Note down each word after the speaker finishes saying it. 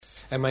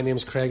My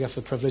name's Craig. I have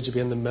the privilege of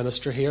being the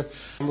minister here.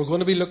 And we're going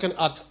to be looking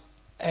at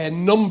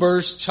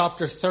Numbers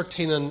chapter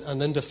 13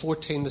 and into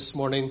 14 this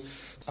morning.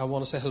 I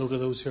want to say hello to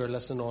those who are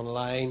listening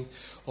online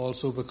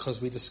also, because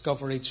we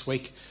discover each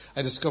week.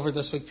 I discovered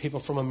this week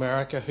people from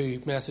America who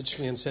messaged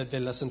me and said they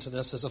listen to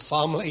this as a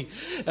family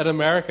in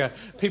America.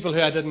 People who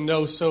I didn't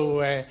know.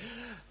 So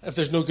if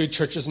there's no good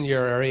churches in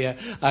your area,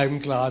 I'm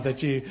glad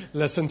that you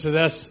listen to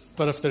this.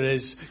 But if there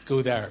is,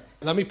 go there.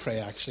 Let me pray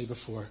actually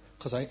before.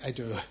 Because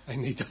I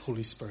need the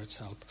Holy Spirit's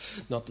help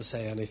not to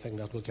say anything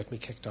that will get me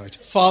kicked out.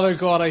 Father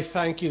God, I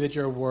thank you that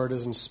your word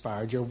is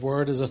inspired. Your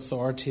word is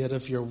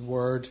authoritative. Your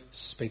word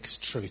speaks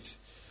truth.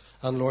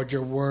 And Lord,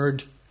 your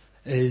word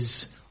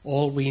is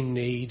all we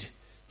need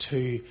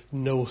to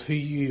know who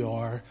you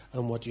are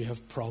and what you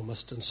have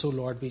promised. And so,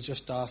 Lord, we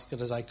just ask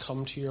that as I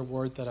come to your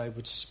word that I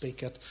would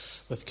speak it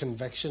with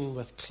conviction,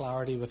 with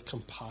clarity, with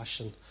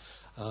compassion,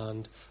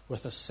 and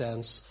with a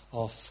sense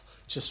of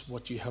just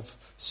what you have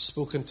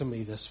spoken to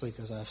me this week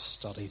as I've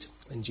studied.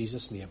 In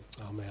Jesus' name,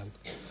 amen.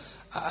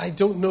 I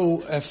don't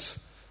know if...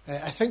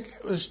 I think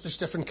there's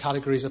different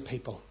categories of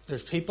people.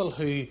 There's people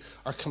who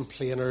are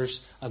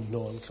complainers and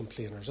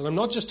non-complainers. And I'm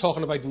not just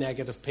talking about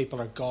negative people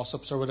or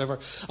gossips or whatever.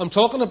 I'm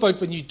talking about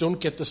when you don't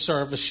get the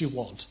service you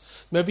want.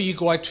 Maybe you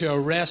go out to a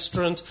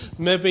restaurant,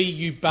 maybe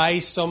you buy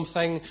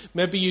something,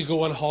 maybe you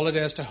go on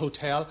holidays to a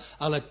hotel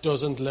and it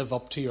doesn't live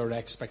up to your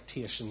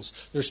expectations.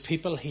 There's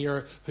people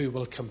here who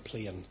will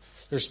complain.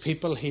 There's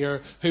people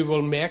here who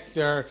will make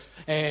their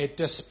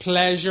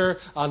displeasure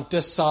and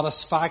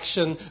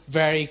dissatisfaction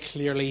very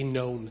clearly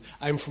known.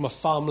 I'm from a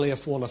family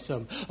of one of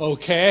them,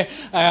 okay?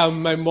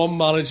 My mum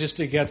manages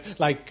to get,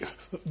 like,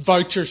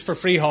 vouchers for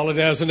free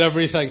holidays and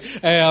everything.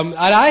 And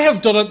I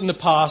have done it in the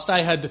past. I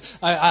had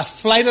a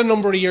flight a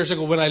number of years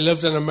ago when I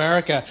lived in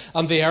America,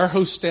 and the air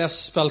hostess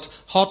spilt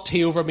hot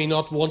tea over me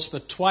not once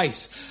but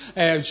twice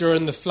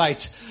during the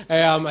flight.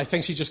 I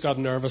think she just got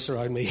nervous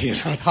around me. It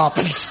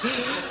happens.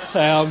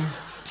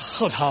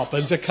 It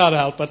happens. I can't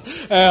help it.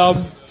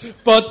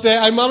 But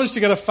I managed to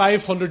get a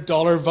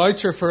 $500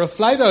 voucher for a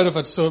flight out of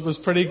it, so it was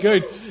pretty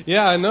good.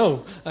 Yeah, I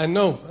know.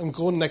 I'm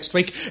going next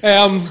week.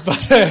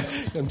 But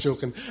I'm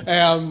joking.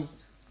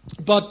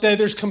 But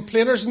there's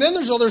complainers, and then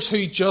there's others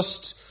who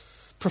just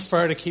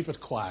prefer to keep it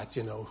quiet,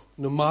 you know.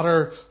 No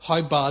matter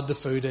how bad the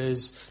food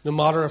is, no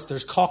matter if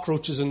there's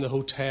cockroaches in the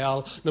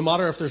hotel, no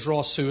matter if there's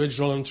raw sewage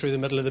running through the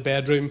middle of the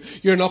bedroom,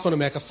 you're not going to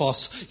make a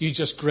fuss. You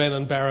just grin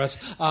and bear it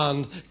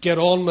and get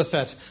on with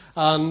it.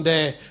 And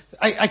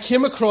I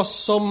came across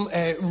some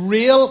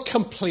real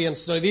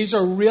complaints. Now, these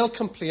are real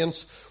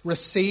complaints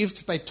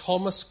received by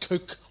Thomas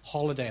Cook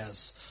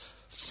Holidays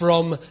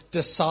from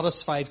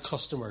dissatisfied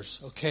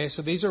customers. Okay,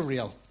 so these are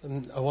real,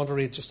 and I want to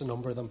read just a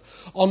number of them.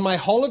 On my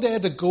holiday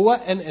to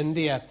Goa in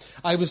India,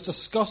 I was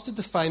disgusted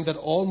to find that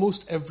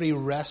almost every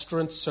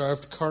restaurant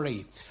served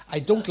curry. I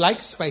don't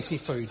like spicy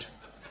food.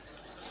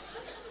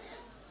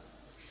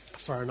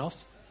 Fair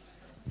enough.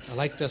 I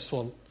like this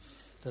one.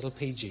 Little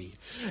PG.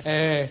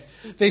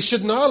 They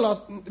should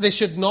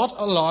not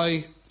allow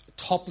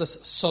topless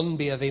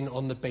sunbathing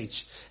on the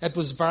beach. It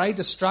was very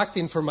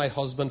distracting for my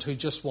husband, who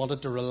just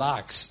wanted to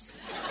relax.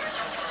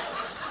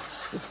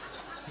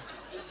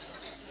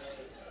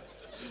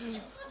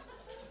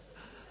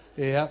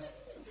 Yeah,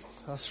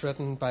 that's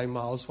written by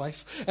Mal's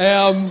wife.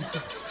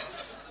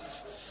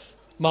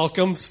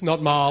 Malcolm's,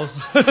 not Mal.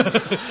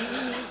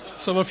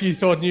 Some of you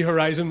thought New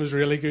Horizon was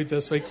really good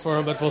this week for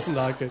him. It wasn't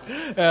that good.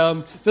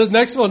 The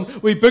next one,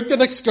 we booked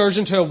an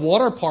excursion to a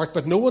water park,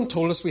 but no one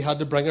told us we had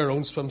to bring our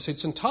own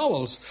swimsuits and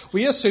towels.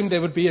 We assumed they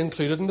would be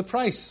included in the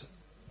price.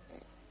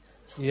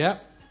 Yeah.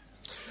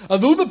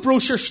 Although the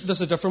brochure, this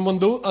is a different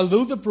one,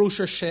 although the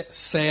brochure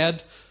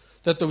said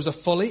that there was a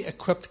fully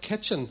equipped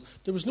kitchen,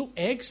 there was no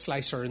egg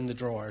slicer in the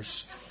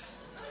drawers.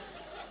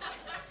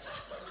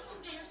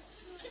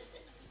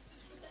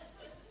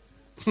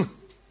 I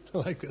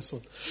like this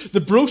one.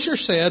 The brochure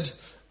said,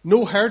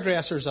 no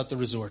hairdressers at the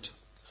resort.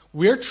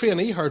 We're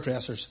trainee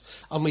hairdressers,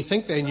 and we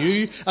think they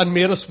knew and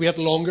made us wait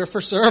longer for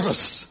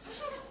service.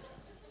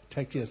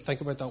 Take you to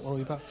think about that one a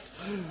wee bit.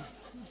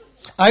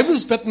 I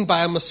was bitten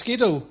by a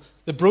mosquito.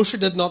 The brochure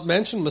did not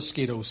mention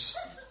mosquitoes.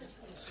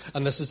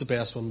 And this is the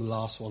best one, the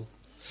last one.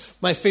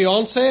 My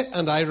fiancé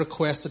and I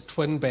requested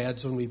twin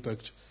beds when we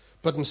booked,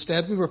 but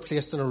instead we were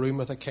placed in a room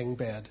with a king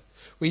bed.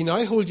 We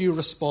now hold you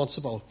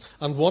responsible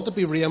and want to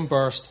be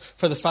reimbursed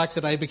for the fact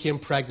that I became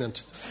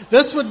pregnant.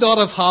 This would not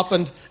have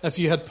happened if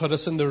you had put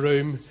us in the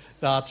room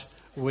that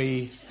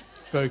we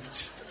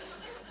booked.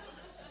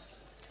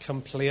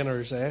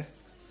 Complainers, eh?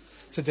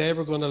 Today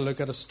we're going to look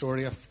at a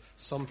story of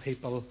some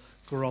people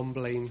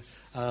grumbling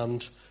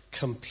and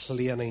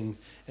complaining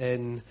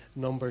in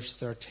Numbers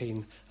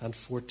 13 and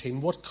 14.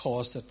 What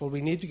caused it? Well,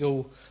 we need to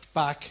go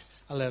back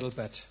a little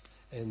bit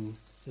in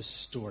the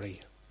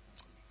story.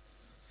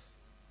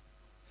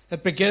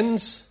 It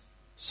begins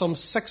some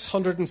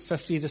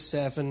 650 to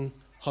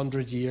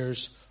 700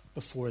 years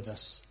before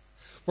this,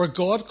 where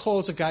God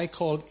calls a guy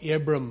called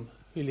Abram,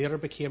 who later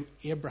became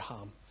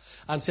Abraham,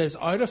 and says,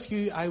 out of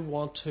you I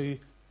want to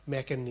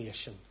make a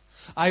nation.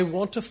 I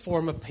want to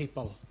form a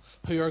people.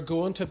 who are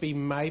going to be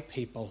my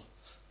people,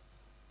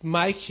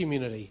 my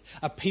community,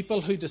 a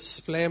people who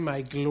display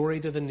my glory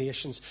to the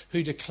nations,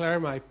 who declare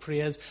my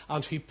praise,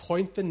 and who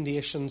point the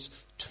nations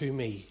to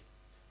me.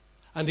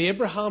 And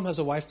Abram has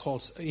a wife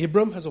called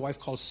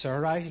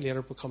Sarai,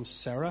 later becomes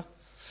Sarah,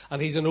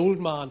 and he's an old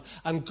man.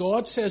 And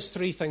God says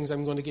three things: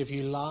 I'm going to give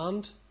you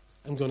land,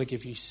 I'm going to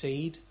give you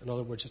seed, in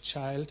other words, a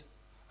child,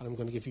 and I'm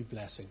going to give you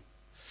blessing.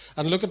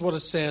 And look at what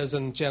it says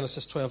in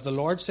Genesis 12. The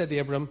Lord said to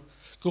Abram,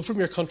 go from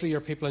your country, your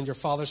people, and your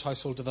father's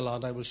household to the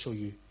land I will show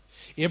you.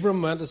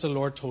 Abram went as the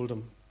Lord told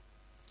him.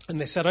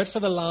 And they set out for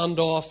the land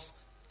of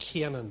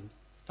Canaan.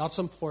 That's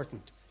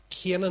important.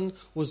 Canaan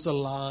was the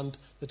land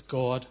that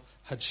God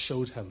had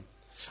showed him.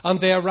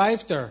 And they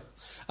arrived there.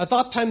 At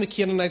that time the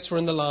Canaanites were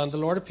in the land. The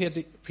Lord appeared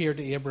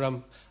to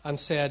Abram and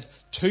said,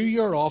 to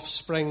your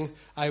offspring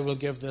I will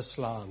give this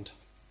land.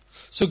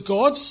 So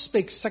God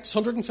speaks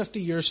 650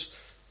 years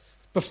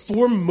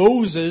before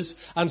Moses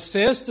and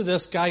says to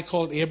this guy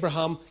called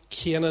Abraham,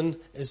 Canaan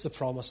is the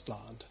promised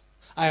land.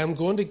 I am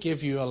going to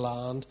give you a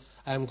land.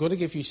 I am going to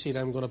give you seed. I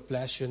am going to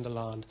bless you in the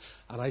land.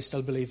 And I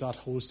still believe that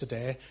holds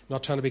today.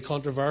 Not trying to be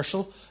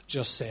controversial,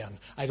 just saying.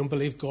 I don't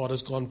believe God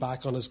has gone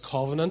back on his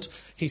covenant.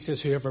 He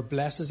says, whoever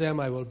blesses them,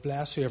 I will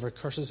bless. Whoever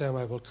curses them,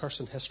 I will curse.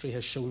 And history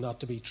has shown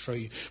that to be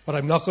true. But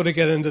I'm not going to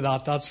get into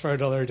that. That's for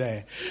another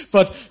day.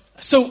 But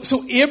so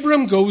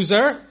Abram goes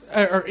there,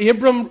 or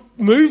Abram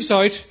moves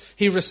out.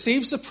 He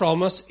receives the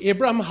promise.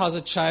 Abram has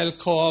a child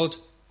called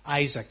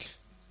Isaac.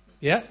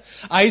 Yeah?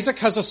 Isaac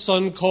has a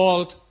son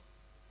called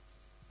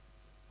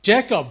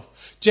Jacob.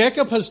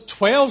 Jacob has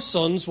 12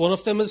 sons. One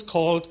of them is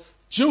called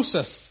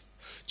Joseph.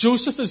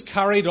 Joseph is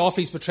carried off.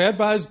 He's betrayed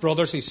by his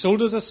brothers. He's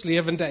sold as a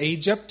slave into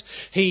Egypt.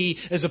 He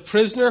is a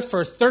prisoner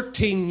for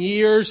 13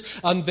 years.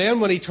 And then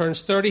when he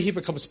turns 30, he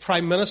becomes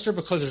prime minister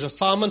because there's a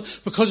famine.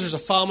 Because there's a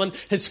famine,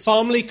 his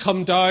family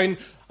come down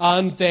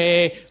and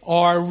they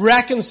are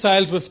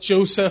reconciled with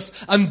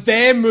Joseph. And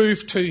they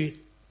move to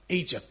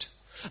Egypt.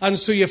 And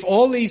so you have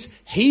all these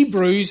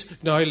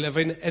Hebrews now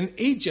living in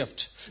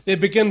Egypt. They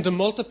begin to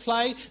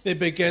multiply, they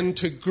begin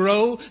to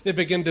grow, they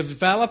begin to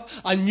develop.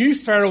 A new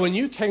Pharaoh, a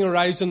new king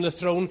arrives on the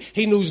throne.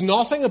 He knows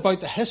nothing about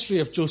the history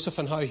of Joseph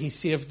and how he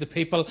saved the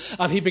people.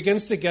 And he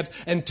begins to get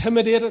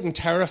intimidated and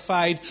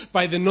terrified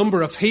by the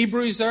number of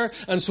Hebrews there.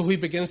 And so he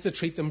begins to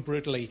treat them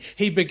brutally.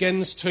 He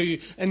begins to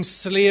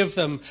enslave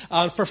them.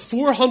 And for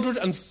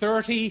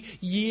 430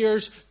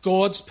 years,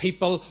 God's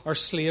people are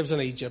slaves in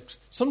Egypt.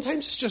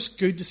 Sometimes it's just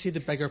good to see the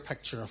bigger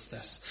picture of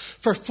this.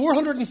 For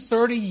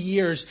 430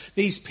 years,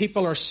 these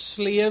people are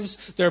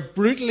slaves. They're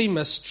brutally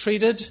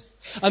mistreated.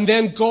 And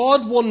then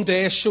God one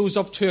day shows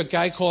up to a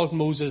guy called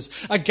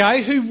Moses, a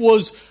guy who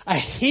was a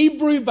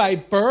Hebrew by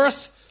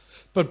birth,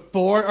 but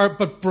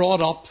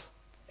brought up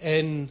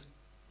in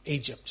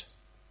Egypt.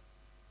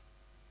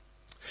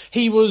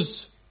 He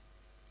was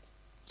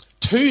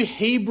too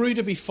Hebrew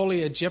to be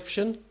fully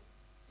Egyptian,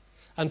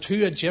 and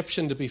too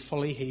Egyptian to be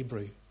fully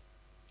Hebrew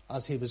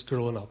as he was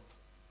growing up.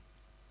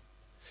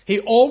 He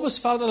always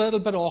felt a little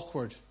bit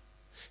awkward.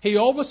 He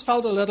always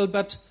felt a little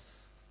bit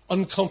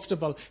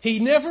uncomfortable. He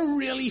never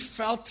really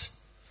felt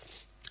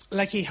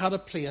like he had a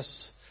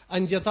place.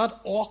 And yet that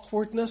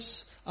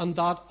awkwardness and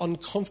that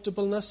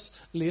uncomfortableness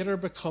later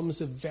becomes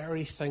the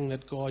very thing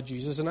that God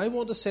uses. And I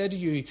want to say to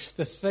you,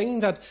 the thing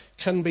that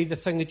can be the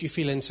thing that you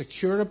feel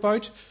insecure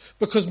about,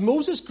 because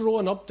Moses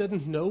growing up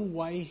didn't know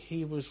why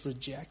he was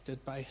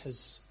rejected by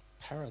his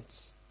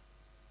parents.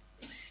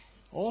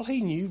 All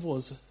he knew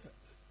was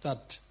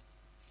that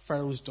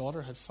Pharaoh's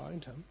daughter had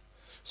found him.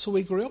 So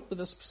he grew up with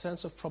this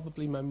sense of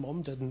probably my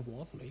mum didn't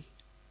want me.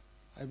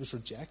 I was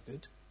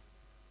rejected.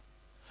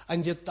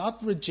 And yet that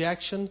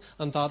rejection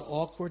and that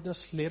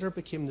awkwardness later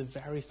became the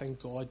very thing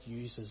God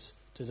uses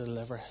to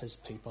deliver his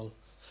people.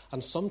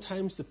 And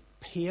sometimes the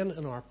pain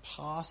in our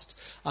past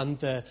and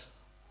the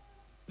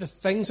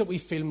things that we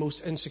feel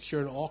most insecure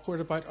and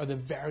awkward about are the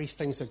very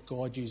things that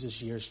God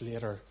uses years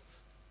later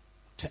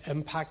to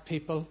impact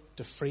people,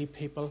 to free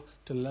people,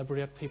 to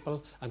liberate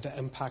people, and to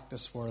impact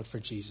this world for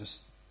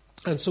Jesus.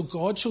 And so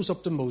God shows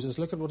up to Moses.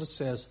 Look at what it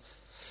says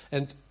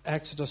in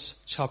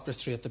Exodus chapter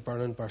 3 at the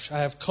burning bush. I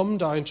have come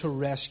down to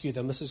rescue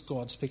them. This is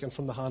God speaking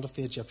from the hand of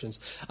the Egyptians.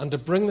 And to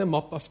bring them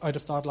up out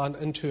of that land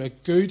into a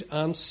good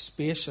and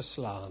spacious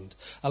land,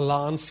 a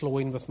land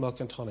flowing with milk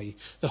and honey,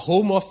 the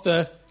home of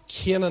the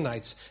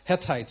Canaanites,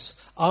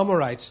 Hittites,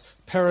 Amorites,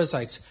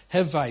 Perizzites,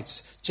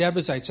 Hivites,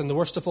 Jebusites, and the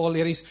worst of all,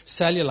 ladies,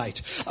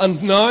 Cellulite.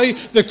 And now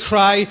the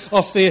cry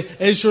of the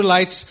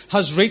Israelites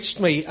has reached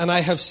me, and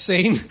I have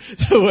seen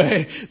the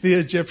way the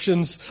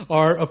Egyptians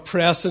are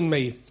oppressing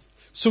me.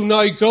 So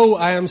now go,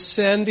 I am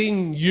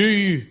sending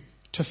you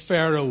to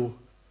Pharaoh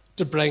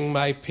to bring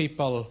my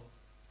people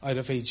out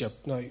of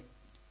Egypt. Now,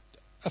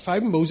 if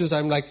I'm Moses,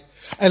 I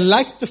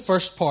like the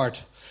first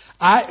part.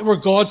 Where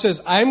God says,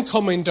 I'm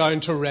coming down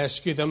to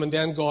rescue them, and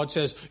then God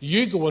says,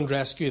 you go and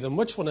rescue them.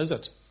 Which one is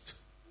it?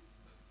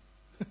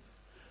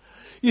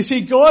 You see,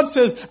 God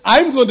says,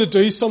 I'm going to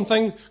do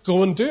something,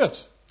 go and do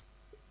it.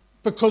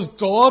 Because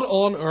God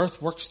on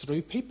earth works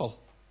through people.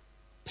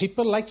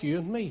 People like you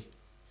and me.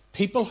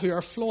 people who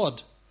are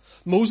flawed.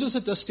 Moses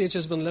at this stage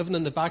has been living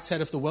in the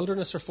backside of the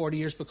wilderness for 40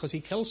 years because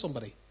he killed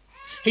somebody.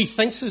 He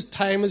thinks his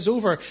time is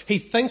over. He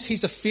thinks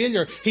he's a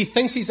failure. He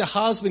thinks he's a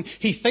has-been.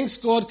 He thinks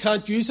God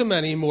can't use him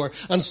anymore.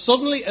 And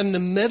suddenly, in the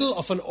middle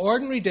of an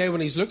ordinary day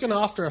when he's looking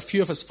after a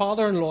few of his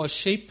father-in-law's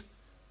sheep,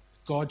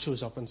 God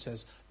shows up and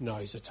says,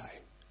 now's the time.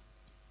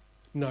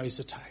 Now's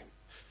the time.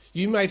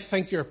 You might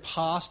think your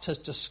past has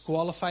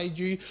disqualified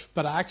you,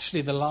 but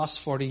actually the last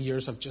 40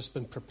 years have just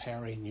been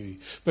preparing you.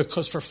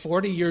 Because for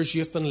 40 years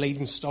you've been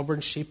leading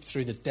stubborn sheep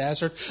through the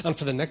desert, and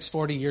for the next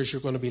 40 years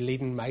you're going to be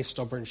leading my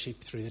stubborn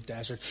sheep through the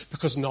desert,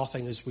 because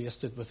nothing is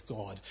wasted with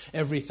God.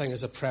 Everything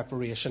is a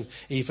preparation,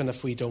 even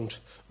if we don't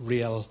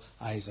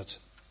realize it.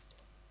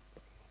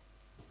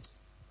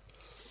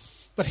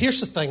 But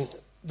here's the thing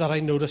that I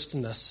noticed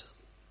in this.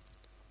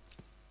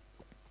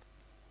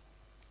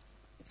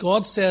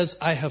 God says,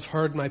 I have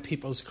heard my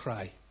people's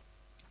cry.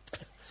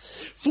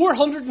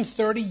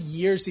 430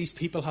 years these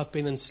people have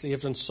been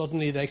enslaved, and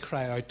suddenly they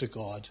cry out to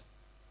God.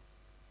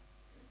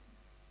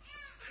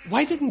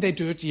 Why didn't they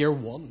do it year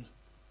 1?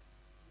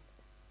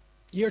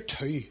 Year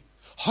 2?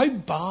 How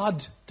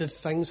bad did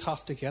things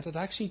have to get? It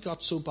actually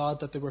got so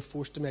bad that they were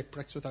forced to make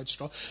bricks without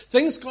straw.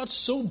 Things got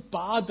so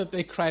bad that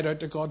they cried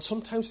out to God.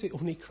 Sometimes they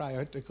only cry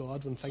out to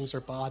God when things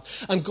are bad.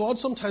 And God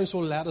sometimes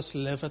will let us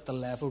live at the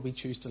level we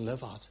choose to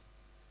live at.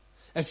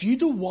 If you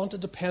don't want to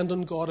depend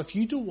on God, if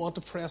you don't want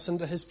to press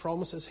into his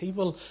promises, he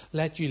will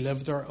let you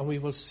live there, and we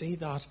will see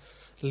that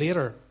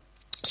later.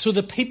 So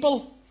the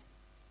people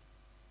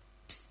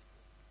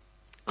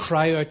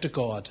cry out to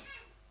God.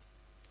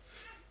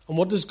 And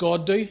what does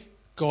God do?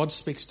 God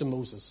speaks to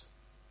Moses.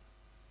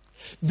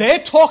 They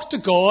talk to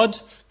God,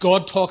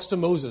 God talks to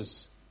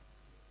Moses.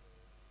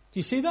 Do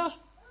you see that?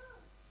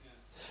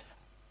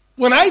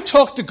 When I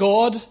talk to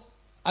God,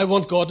 I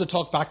want God to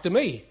talk back to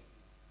me.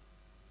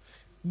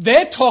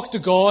 They talk to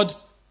God,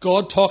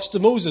 God talks to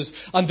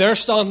Moses, and they're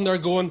standing there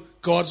going,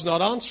 God's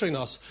not answering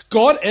us.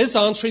 God is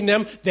answering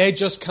them, they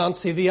just can't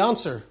see the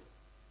answer.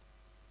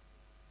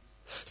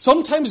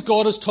 Sometimes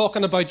God is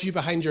talking about you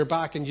behind your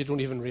back and you don't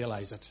even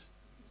realize it.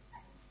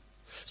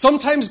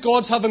 Sometimes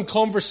God's having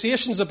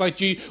conversations about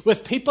you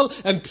with people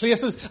and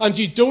places and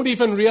you don't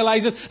even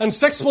realize it, and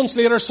 6 months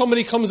later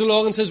somebody comes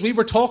along and says, we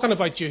were talking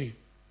about you.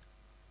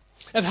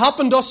 It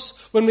happened to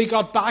us when we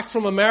got back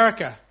from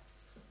America.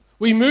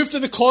 We moved to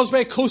the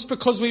Causeway Coast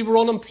because we were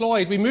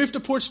unemployed. We moved to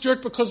Port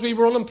Stewart because we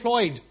were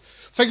unemployed.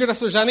 Figured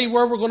if there's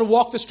anywhere we're going to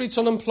walk the streets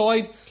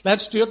unemployed,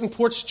 let's do it in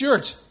Port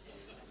Stewart.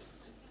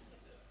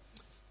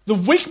 The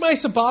week my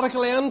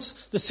sabbatical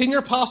ends, the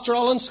senior pastor,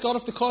 Alan Scott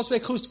of the Causeway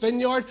Coast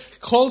Vineyard,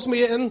 calls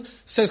me in,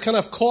 says, can I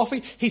have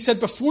coffee? He said,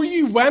 before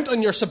you went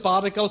on your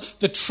sabbatical,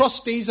 the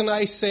trustees and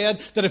I said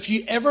that if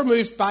you ever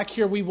moved back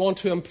here, we want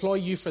to employ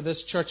you for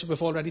this church, and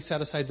we've already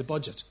set aside the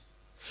budget.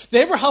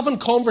 They were having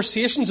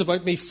conversations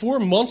about me 4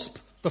 months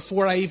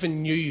before I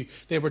even knew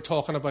they were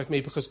talking about me,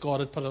 because God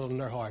had put it on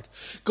their heart.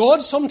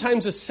 God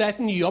sometimes is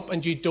setting you up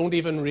and you don't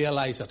even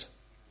realize it.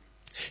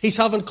 He's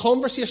having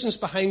conversations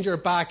behind your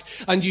back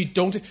and you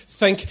don't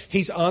think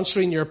he's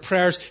answering your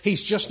prayers.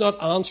 He's just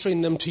not answering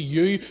them to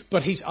you,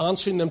 but he's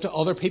answering them to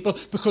other people,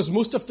 because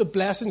most of the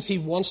blessings he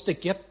wants to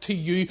get to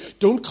you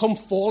don't come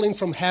falling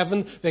from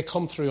heaven, they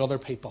come through other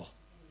people.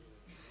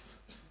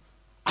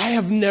 I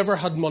have never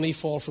had money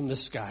fall from the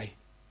sky.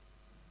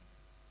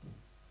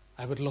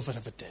 I would love it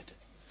if it did.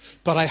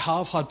 But I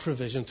have had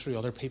provision through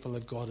other people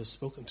that God has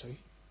spoken to.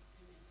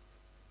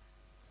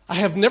 I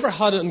have never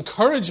had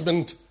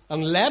encouragement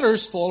and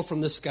letters fall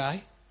from the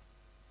sky.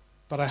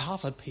 But I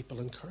have had people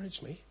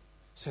encourage me,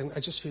 saying,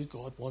 I just feel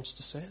God wants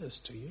to say this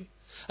to you.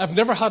 I've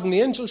never had an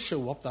angel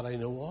show up that I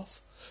know of.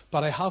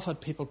 But I have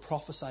had people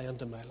prophesy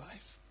into my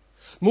life.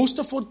 Most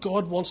of what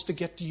God wants to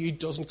get to you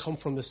doesn't come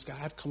from the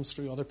sky. It comes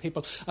through other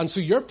people. And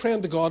so you're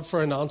praying to God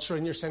for an answer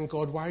and you're saying,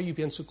 God, why are you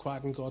being so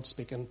quiet? And God's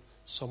speaking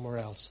somewhere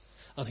else.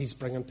 And he's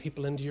bringing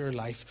people into your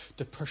life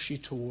to push you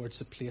towards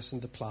the place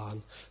and the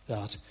plan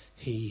that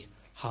he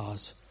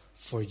has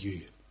for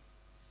you.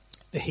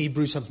 The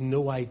Hebrews have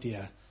no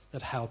idea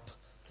that help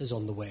is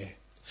on the way.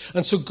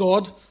 And so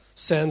God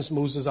sends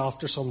Moses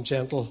after some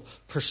gentle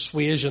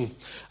persuasion.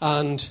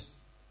 And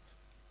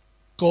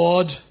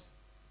God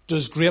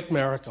does great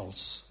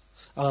miracles.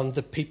 And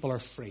the people are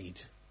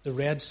freed. The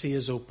Red Sea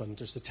is opened.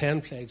 There's the 10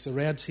 plagues. The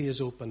Red Sea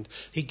is opened.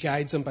 He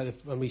guides them by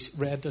when we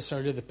read this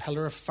earlier, the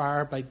pillar of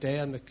fire by day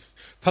and the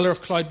pillar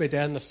of cloud by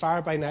day and the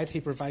fire by night.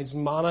 He provides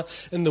manna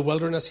in the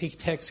wilderness. He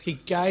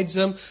guides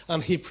them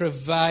and he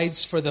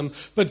provides for them.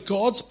 But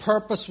God's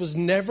purpose was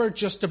never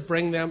just to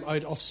bring them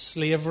out of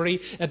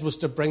slavery. It was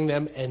to bring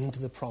them into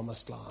the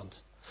promised land.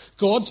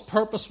 God's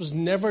purpose was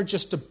never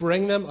just to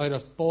bring them out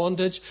of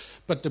bondage,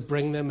 but to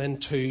bring them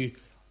into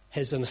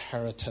his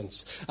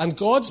inheritance. And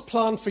God's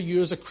plan for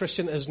you as a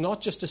Christian is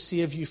not just to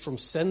save you from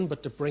sin,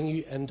 but to bring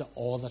you into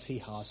all that he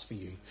has for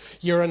you.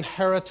 Your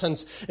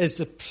inheritance is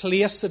the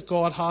place that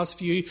God has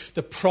for you,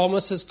 the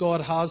promises God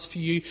has for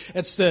you.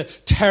 It's the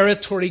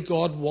territory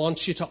God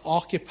wants you to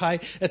occupy.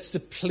 It's the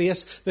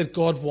place that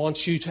God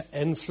wants you to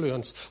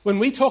influence. When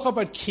we talk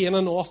about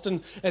Canaan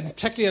often, and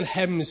particularly in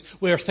hymns,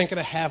 we're thinking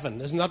of heaven.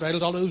 Isn't that right?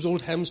 All those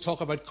old hymns talk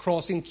about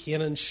crossing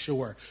Canaan's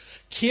shore.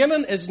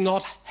 Canaan is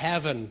not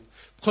heaven.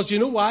 Because you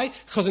know why?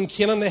 Because in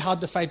Canaan they had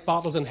to fight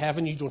battles. In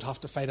heaven you don't have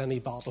to fight any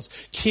battles.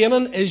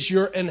 Canaan is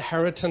your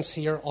inheritance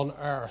here on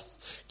earth.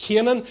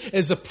 Canaan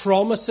is the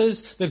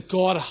promises that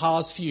God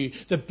has for you,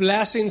 the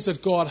blessings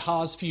that God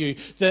has for you,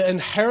 the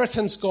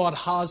inheritance God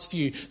has for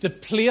you, the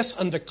place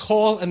and the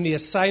call and the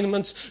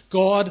assignments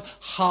God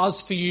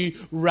has for you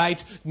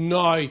right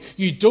now.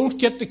 You don't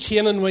get to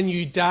Canaan when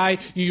you die.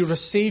 You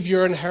receive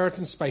your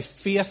inheritance by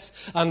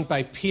faith and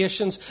by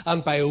patience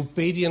and by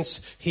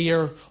obedience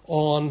here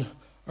on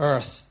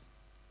earth.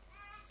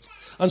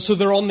 And so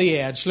they're on the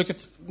edge. Look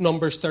at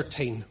Numbers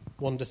 13,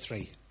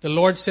 1-3. The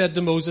Lord said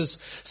to Moses,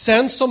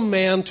 send some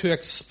men to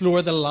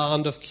explore the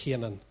land of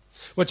Canaan,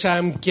 which I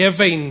am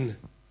giving.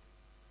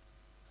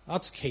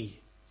 That's key.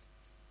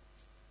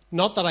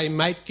 Not that I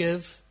might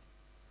give.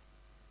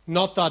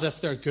 Not that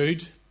if they're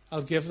good,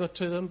 I'll give it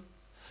to them.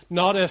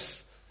 Not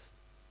if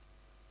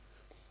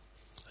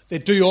they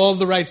do all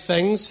the right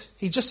things.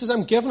 He just says,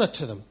 I'm giving it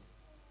to them.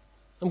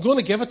 I'm going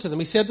to give it to them.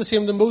 He said the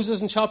same to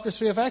Moses in chapter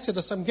 3 of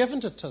Exodus. I'm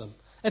giving it to them.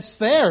 It's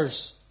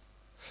theirs.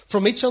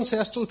 From each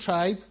ancestral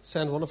tribe,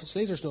 send one of its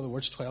leaders. In other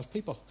words, 12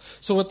 people.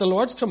 So at the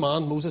Lord's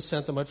command, Moses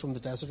sent them out from the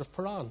desert of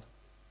Paran.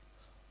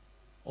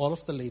 All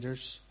of them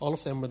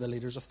were the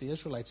leaders of the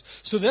Israelites.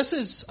 So this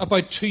is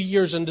about 2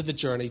 years into the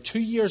journey, 2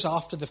 years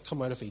after they've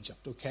come out of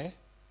Egypt, okay?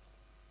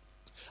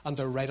 And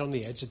they're right on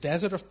the edge. The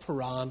desert of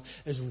Paran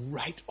is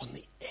right on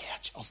the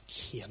edge of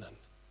Canaan.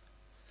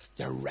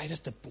 They're right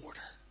at the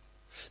border.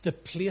 The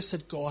place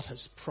that God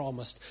has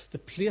promised, the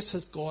place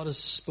that God has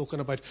spoken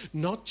about,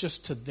 not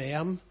just to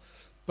them,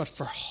 but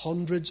for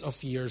hundreds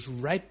of years,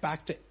 right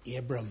back to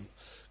Abram.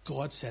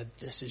 God said,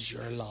 this is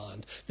your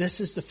land. This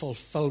is the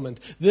fulfillment.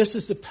 This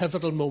is the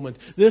pivotal moment.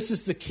 This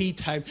is the key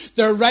time.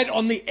 They're right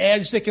on the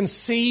edge. They can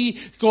see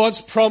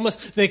God's promise.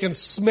 They can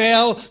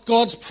smell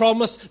God's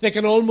promise. They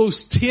can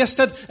almost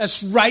taste it.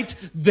 It's right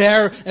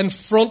there in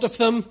front of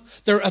them.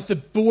 They're at the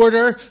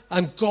border,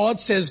 and God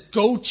says,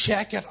 go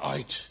check it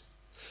out.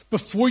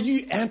 Before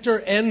you enter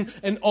in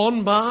and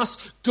en masse,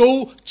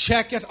 go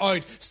check it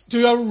out.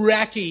 Do a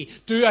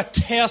recce. Do a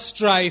test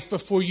drive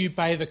before you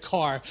buy the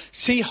car.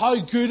 See how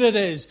good it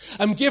is.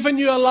 I'm giving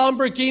you a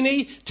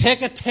Lamborghini.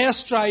 Take a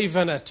test drive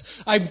in it.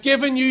 I'm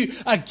giving you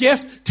a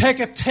gift. Take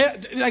a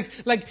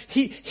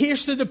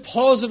here's the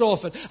deposit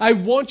of it. I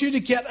want you to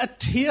get a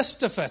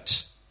taste of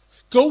it.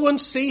 Go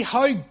and see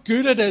how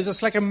good it is.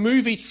 It's like a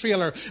movie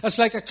trailer. It's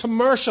like a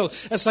commercial.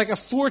 It's like a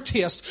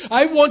foretaste.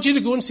 I want you to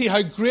go and see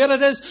how great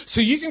it is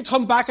so you can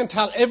come back and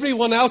tell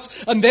everyone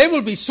else, and they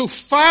will be so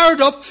fired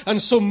up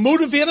and so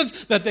motivated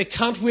that they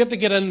can't wait to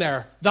get in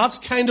there. That's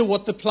kind of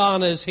what the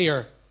plan is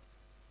here.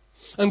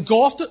 And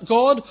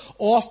God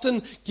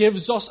often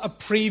gives us a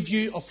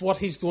preview of what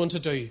he's going to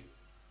do.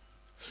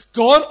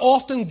 God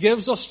often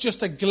gives us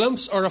just a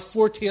glimpse or a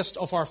foretaste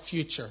of our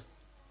future.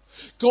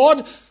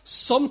 God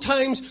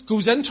sometimes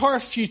goes into our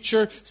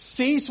future,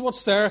 sees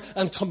what's there,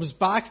 and comes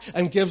back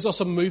and gives us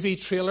a movie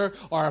trailer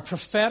or a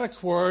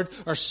prophetic word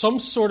or some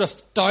sort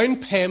of down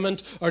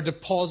payment or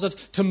deposit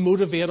to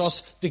motivate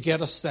us to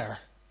get us there.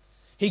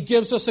 He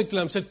gives us a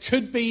glimpse. It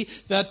could be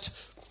that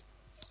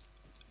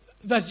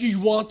you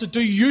want to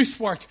do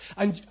youth work.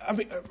 And I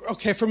mean,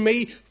 okay, for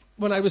me,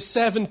 when I was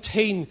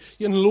 17,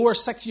 in lower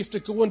sixth, you have to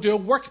go and do a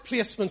work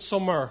placement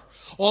somewhere.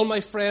 All my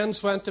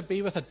friends went to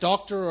be with a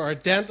doctor or a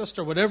dentist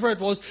or whatever it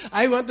was.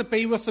 I went to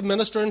be with the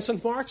minister in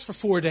St. Mark's for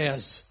 4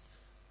 days.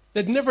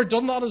 They'd never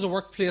done that as a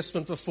work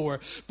placement before.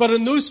 But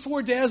in those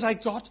 4 days, I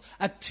got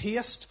a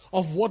taste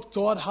of what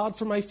God had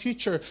for my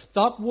future.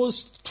 That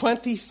was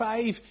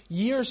 25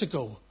 years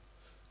ago.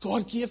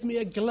 God gave me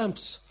a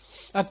glimpse.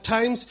 At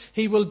times,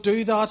 he will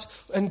do that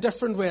in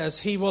different ways.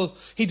 He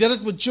did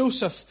it with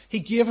Joseph. He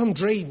gave him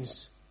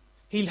dreams.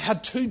 He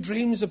had 2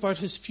 dreams about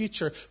his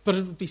future, but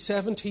it would be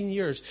 17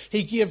 years.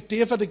 He gave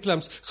David a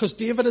glimpse, because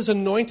David is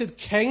anointed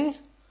king,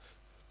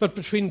 but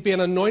between being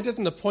anointed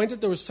and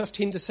appointed, there was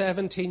 15 to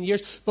 17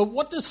 years. But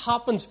what just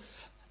happens,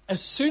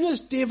 as soon as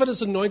David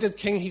is anointed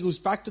king, he goes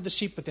back to the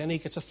sheep, but then he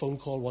gets a phone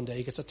call one day,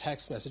 he gets a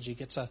text message, he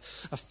gets a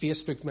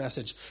Facebook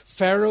message.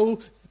 Pharaoh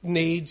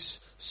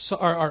needs,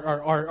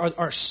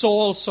 or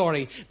Saul,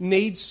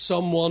 needs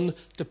someone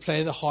to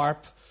play the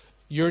harp.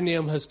 Your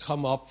name has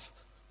come up.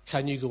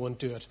 Can you go and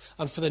do it?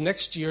 And for the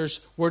next years,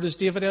 where does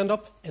David end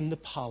up? In the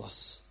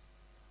palace,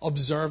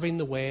 observing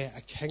the way a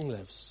king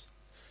lives.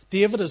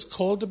 David is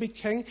called to be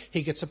king.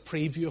 He gets a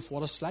preview of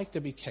what it's like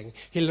to be king.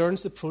 He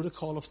learns the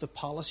protocol of the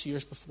palace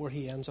years before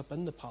he ends up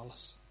in the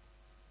palace.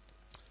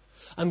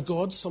 And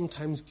God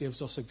sometimes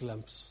gives us a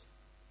glimpse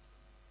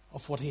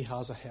of what he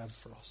has ahead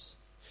for us.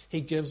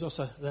 He gives us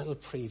a little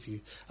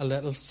preview, a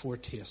little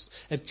foretaste.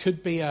 It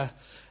could be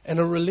in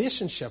a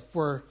relationship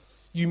where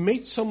you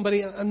meet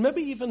somebody, and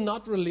maybe even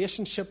that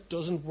relationship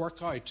doesn't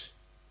work out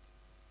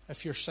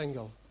if you're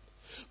single.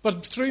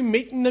 But through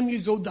meeting them, you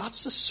go,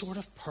 that's the sort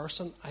of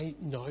person I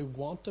now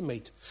want to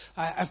meet.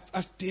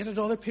 I've dated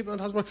other people and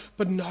it hasn't worked,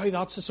 but now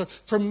that's the sort.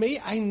 For me,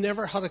 I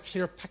never had a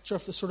clear picture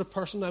of the sort of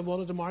person I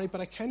wanted to marry,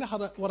 but I kind of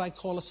had what I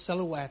call a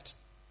silhouette.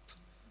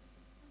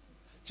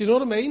 Do you know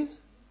what I mean?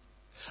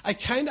 I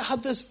kind of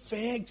had this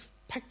vague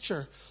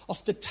picture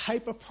of the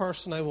type of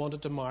person I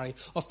wanted to marry,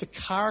 of the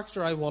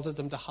character I wanted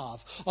them to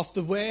have, of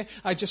the way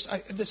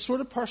the sort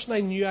of person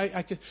I knew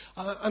I could.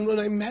 And when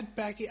I met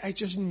Becky, I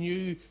just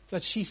knew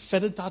that she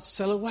fitted that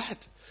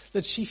silhouette,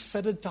 that she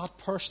fitted that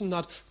person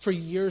that for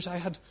years I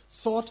had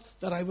thought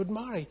that I would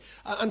marry.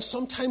 And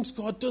sometimes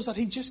God does that.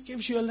 He just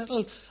gives you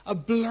a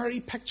blurry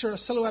picture, a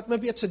silhouette.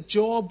 Maybe it's a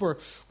job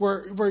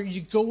where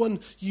you go and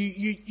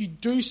you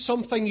do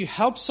something, you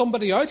help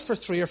somebody out for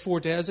 3 or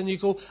 4 days and you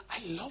go, I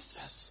love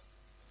this.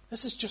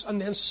 This is just, and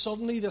then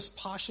suddenly this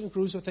passion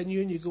grows within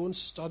you and you go and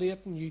study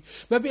it. And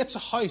maybe it's a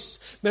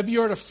house. Maybe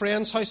you're at a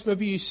friend's house.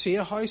 Maybe you see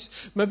a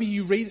house. Maybe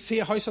you see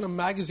a house in a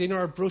magazine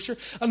or a brochure.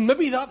 And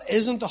maybe that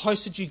isn't the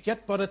house that you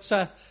get, but it's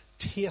a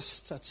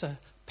taste. It's a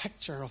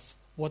picture of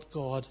what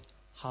God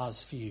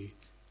has for you.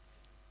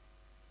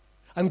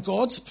 And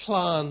God's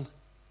plan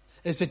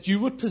is that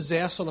you would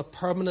possess on a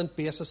permanent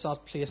basis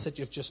that place that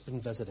you've just been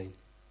visiting.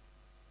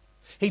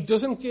 He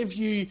doesn't give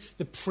you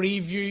the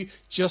preview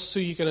just so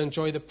you can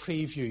enjoy the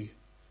preview,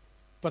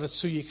 but it's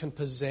so you can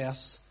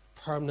possess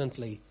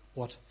permanently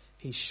what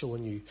he's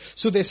showing you.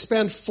 So they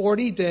spend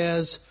 40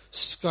 days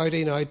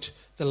scouting out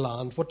the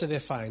land. What do they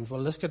find?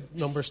 Well, look at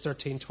Numbers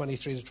 13,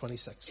 23 to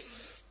 26.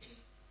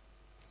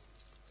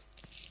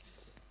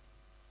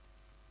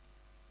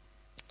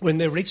 When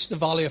they reached the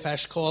valley of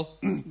Eshcol,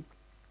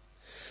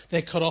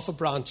 they cut off a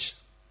branch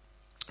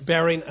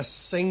bearing a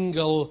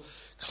single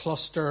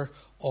cluster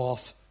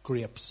of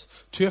grapes.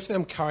 2 of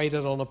them carried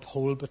it on a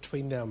pole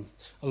between them,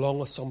 along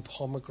with some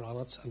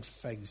pomegranates and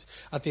figs.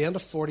 At the end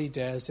of 40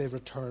 days, they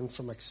returned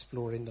from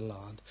exploring the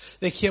land.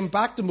 They came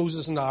back to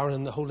Moses and Aaron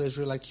and the whole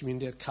Israelite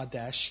community at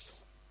Kadesh,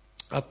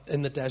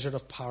 in the desert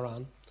of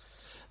Paran.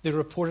 They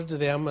reported to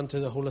them and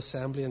to the whole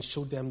assembly and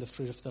showed them the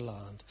fruit of the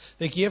land.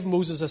 They gave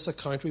Moses this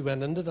account: we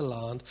went into the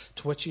land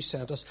to which he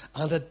sent us,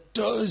 and it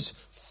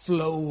does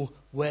flow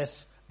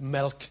with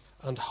milk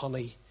and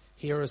honey.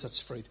 Here is its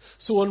fruit.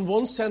 So in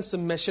one sense, the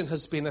mission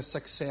has been a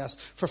success.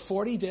 For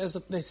 40 days,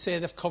 they say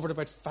they've covered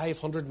about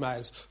 500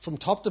 miles. From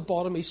top to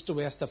bottom, east to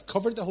west, they've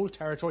covered the whole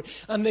territory.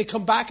 And they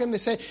come back and they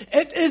say,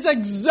 it is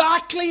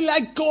exactly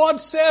like God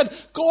said.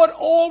 God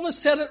always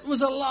said it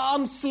was a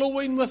land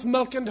flowing with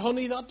milk and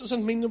honey. That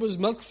doesn't mean there was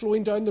milk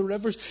flowing down the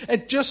rivers.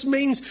 It just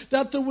means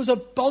that there was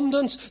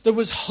abundance. There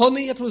was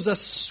honey. It was a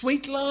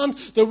sweet land.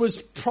 There was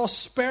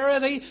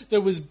prosperity.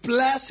 There was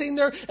blessing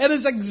there. It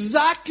is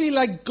exactly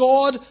like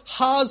God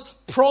has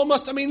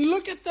promised. I mean,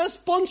 look at this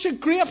bunch of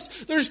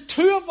grapes. There's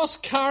 2 of us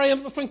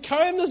carrying. We've been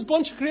carrying this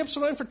bunch of grapes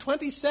around for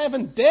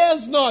 27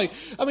 days now.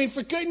 I mean,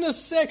 for goodness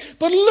sake.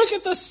 But look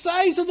at the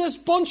size of this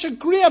bunch of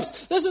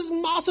grapes. This is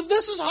massive.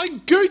 This is how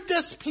good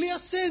this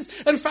place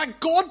is. In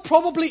fact, God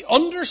probably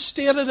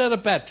understated it a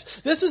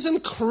bit. This is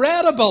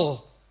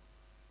incredible.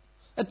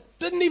 It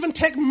didn't even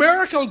take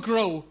Miracle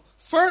Grow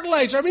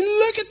fertilizer. I mean,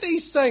 look at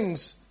these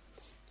things.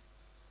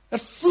 It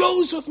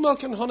flows with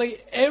milk and honey.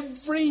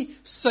 Every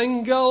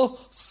single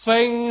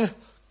thing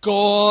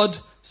God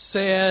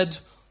said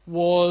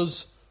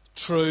was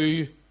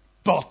true.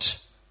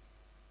 But,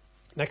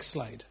 next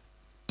slide.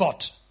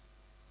 But,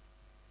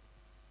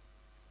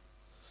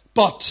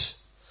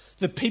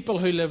 the people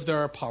who live there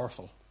are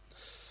powerful.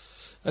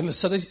 And the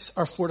cities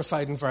are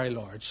fortified and very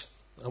large.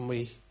 And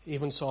we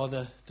even saw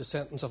the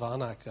descendants of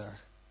Anak there.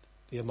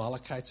 The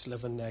Amalekites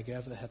live in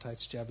Negev, the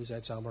Hittites,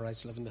 Jebusites,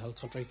 Amorites live in the hill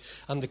country,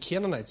 and the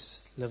Canaanites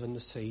live in the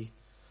sea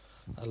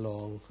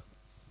along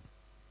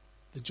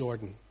the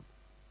Jordan.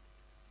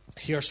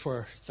 Here's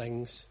where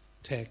things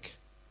take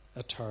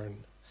a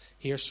turn.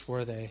 Here's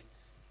where they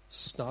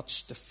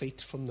snatch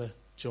defeat from the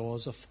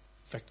jaws of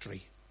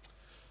victory.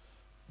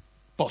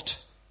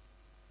 But.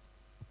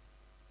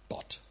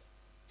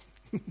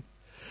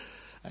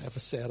 I have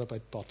a saying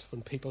about but.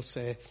 When people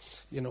say,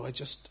 you know,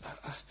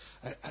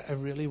 I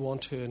really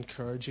want to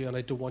encourage you and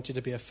I don't want you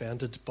to be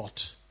offended,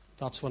 but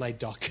that's when I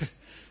duck.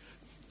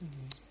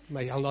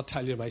 I'll not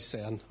tell you my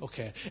saying.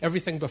 Okay.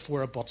 Everything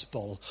before a but's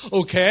bull.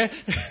 Okay.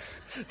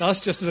 That's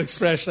just an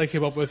expression I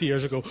came up with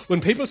years ago. When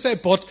people say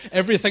but,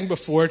 everything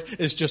before it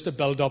is just a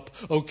build-up,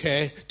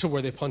 okay, to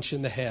where they punch you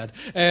in the head.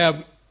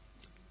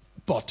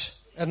 But,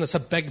 and it's a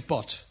big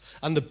but.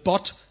 And the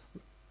but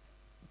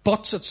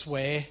butts its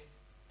way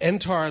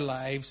into our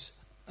lives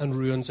and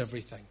ruins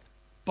everything.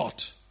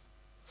 But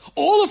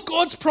all of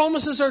God's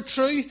promises are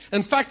true.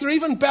 In fact, they're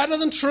even better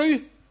than true.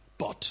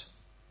 But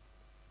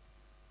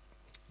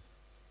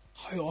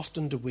how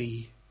often do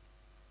we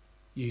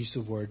use the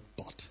word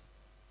but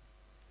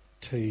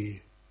to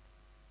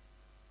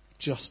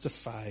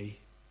justify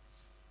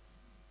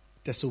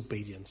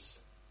disobedience?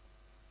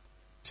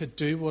 To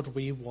do what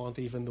we want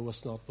even though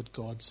it's not what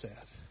God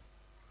said.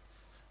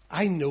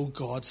 I know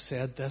God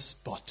said this,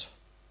 but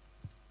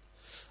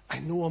I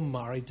know I'm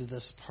married to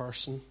this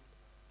person,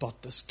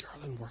 but this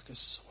girl in work is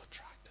so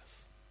attractive.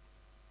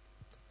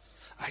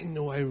 I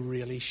know I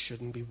really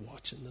shouldn't be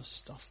watching this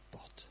stuff,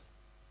 but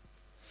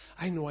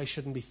I know I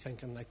shouldn't be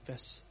thinking like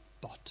this,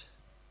 but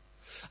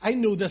I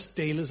know this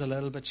deal is a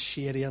little bit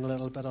shady and a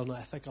little bit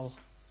unethical,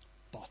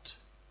 but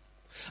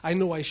I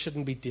know I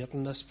shouldn't be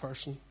dating this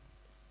person,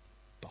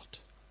 but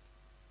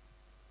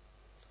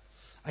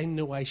I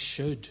know I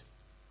should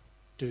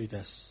do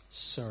this,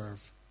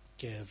 serve,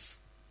 give,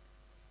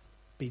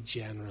 be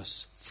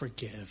generous,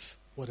 forgive,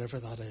 whatever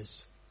that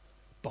is.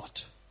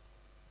 But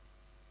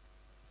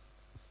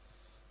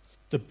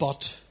the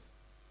but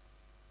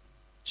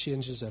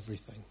changes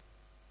everything.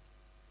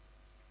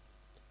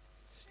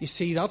 You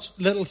see, that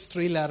little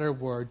 3-letter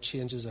word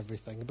changes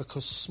everything,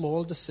 because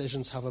small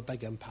decisions have a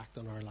big impact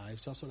on our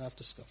lives. That's what I've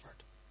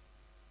discovered.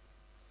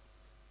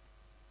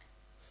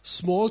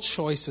 Small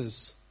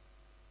choices,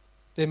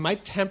 they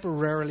might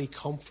temporarily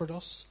comfort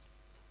us,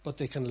 but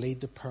they can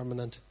lead to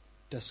permanent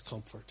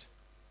discomfort.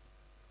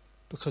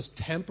 Because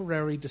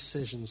temporary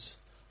decisions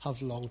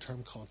have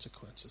long-term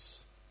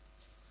consequences.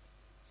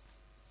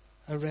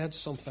 I read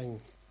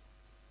something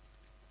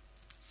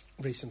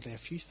recently, a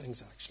few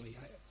things actually.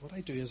 What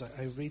I do is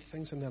I read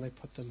things and then I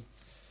put them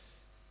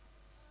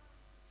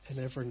in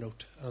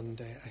Evernote,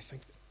 and I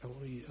think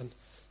and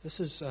this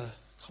is a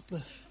couple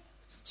of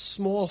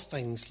small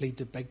things lead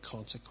to big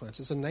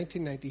consequences. In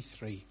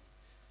 1993,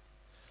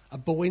 a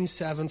Boeing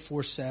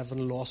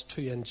 747 lost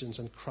 2 engines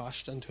and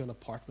crashed into an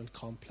apartment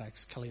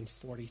complex, killing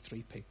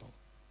 43 people.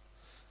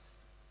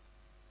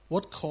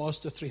 What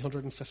caused the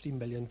 $350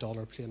 million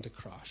plane to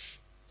crash?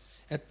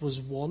 It was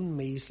one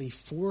measly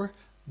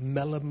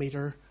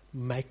 4-millimeter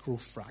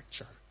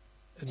microfracture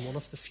in one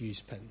of the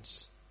fuse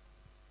pins.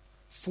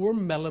 4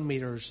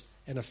 millimeters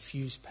in a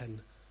fuse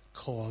pin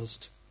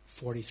caused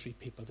 43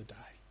 people to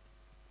die.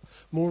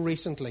 More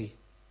recently,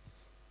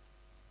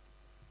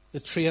 the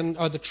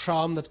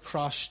tram that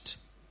crashed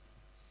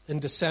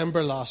in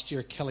December last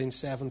year, killing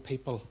 7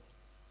 people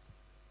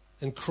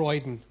in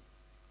Croydon.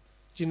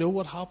 Do you know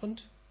what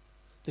happened?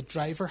 The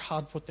driver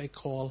had what they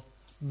call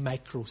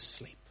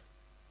micro-sleep.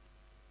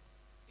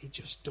 He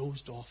just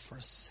dozed off for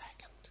a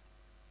second.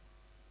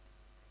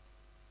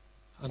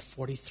 And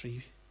 7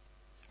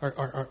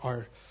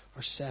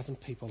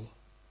 people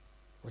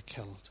were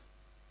killed.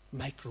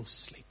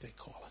 Micro-sleep, they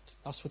call it.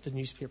 That's what the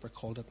newspaper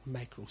called it,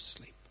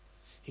 micro-sleep.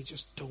 He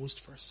just dozed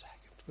for a second.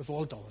 We've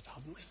all done it,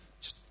 haven't we?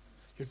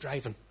 You're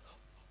driving.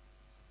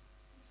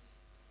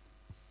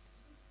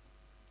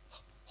 I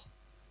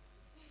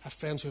have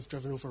friends who have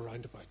driven over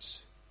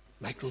roundabouts.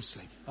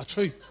 Micro-sleep. That's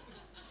true.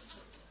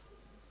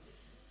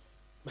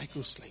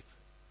 Micro-sleep.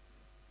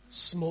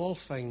 Small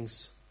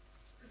things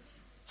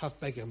have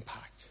big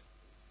impact.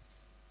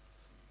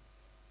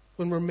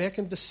 When we're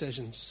making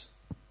decisions,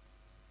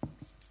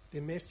 they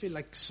may feel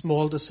like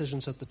small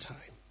decisions at the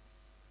time.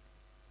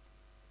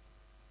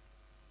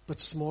 But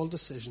small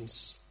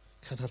decisions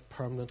can have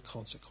permanent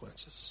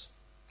consequences.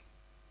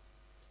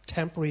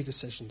 Temporary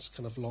decisions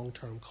can have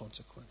long-term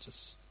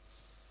consequences.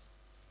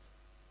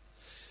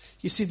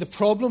 You see, the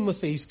problem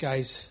with these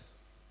guys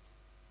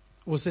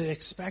was they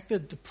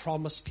expected the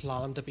promised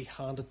land to be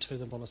handed to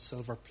them on a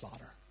silver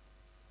platter.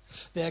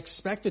 They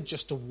expected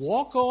just to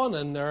walk on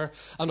in there,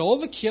 and all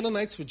the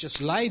Canaanites would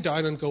just lie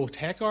down and go,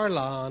 take our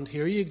land,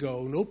 here you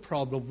go, no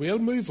problem, we'll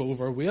move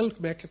over, we'll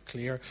make it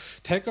clear,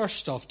 take our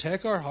stuff,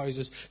 take our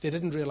houses. They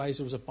didn't realize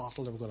there was a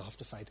battle they were going to have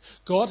to fight.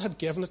 God had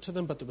given it to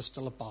them, but there was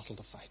still a battle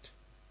to fight.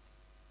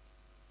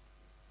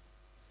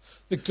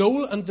 The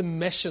goal and the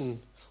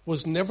mission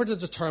was never to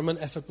determine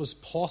if it was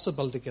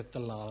possible to get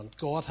the land.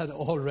 God had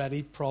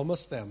already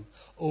promised them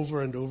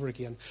over and over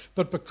again.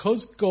 But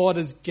because God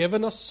has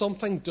given us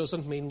something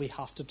doesn't mean we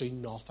have to do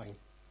nothing.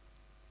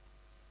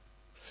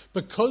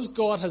 Because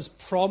God has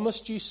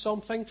promised you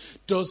something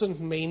doesn't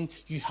mean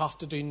you have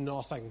to do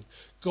nothing.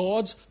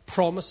 God's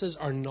promises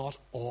are not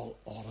all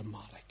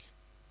automatic.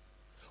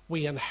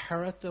 We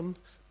inherit them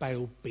by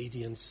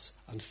obedience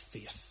and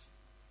faith.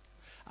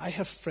 I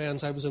have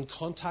friends, I was in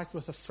contact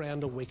with a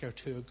friend a week or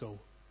 2 ago,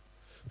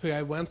 who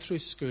I went through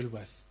school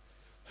with,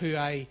 who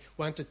I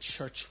went to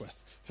church with,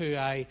 who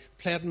I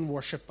played in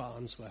worship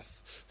bands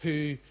with,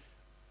 who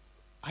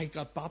I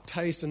got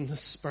baptized in the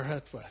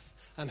Spirit with.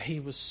 And he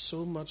was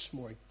so much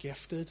more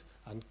gifted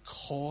and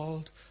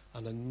called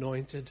and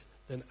anointed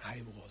than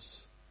I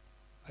was.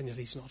 And yet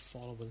he's not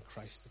following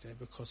Christ today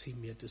because he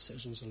made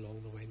decisions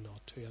along the way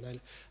not to. And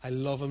I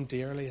love him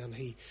dearly, and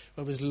it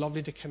was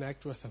lovely to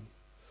connect with him.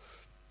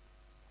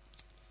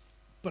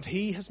 But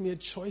he has made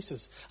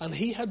choices. And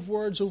he had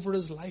words over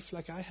his life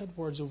like I had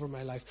words over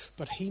my life.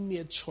 But he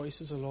made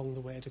choices along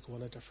the way to go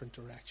in a different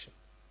direction.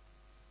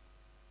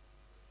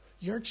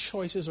 Your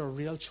choices are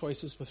real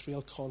choices with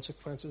real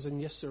consequences.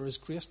 And yes, there is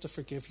grace to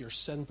forgive your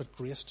sin, but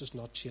grace does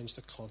not change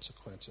the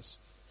consequences.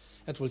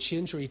 It will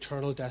change your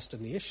eternal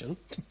destination.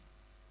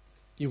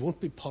 You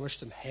won't be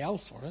punished in hell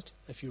for it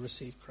if you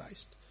receive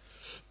Christ.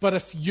 But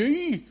if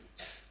you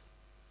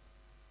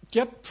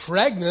get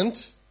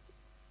pregnant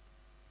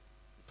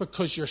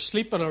because you're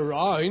sleeping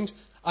around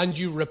and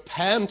you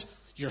repent,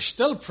 you're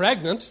still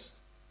pregnant.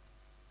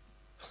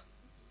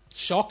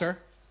 Shocker.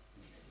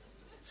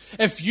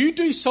 If you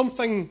do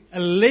something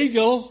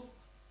illegal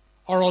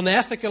or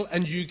unethical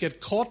and you get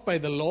caught by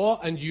the law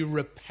and you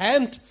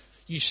repent,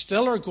 you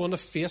still are going to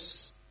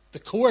face the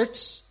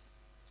courts.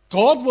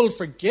 God will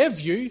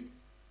forgive you,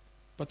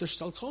 but there's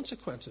still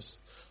consequences.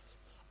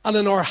 And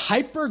in our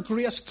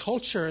hyper-grace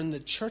culture in the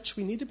church,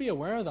 we need to be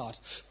aware of that.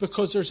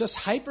 Because there's this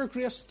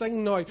hyper-grace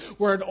thing now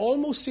where it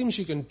almost seems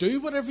you can do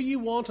whatever you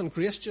want and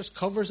grace just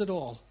covers it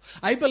all.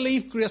 I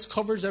believe grace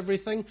covers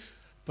everything,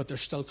 but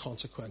there's still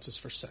consequences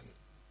for sin.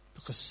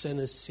 Because sin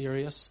is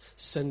serious.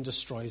 Sin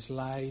destroys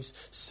lives.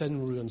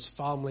 Sin ruins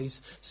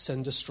families.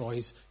 Sin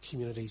destroys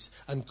communities.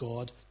 And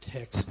God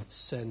takes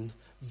sin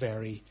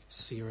very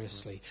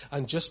seriously.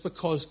 And just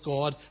because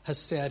God has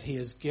said he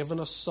has given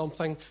us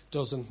something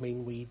doesn't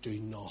mean we do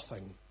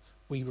nothing.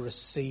 We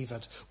receive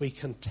it. We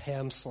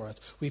contend for it.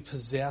 We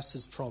possess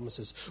his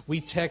promises. We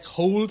take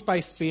hold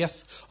by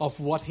faith of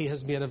what he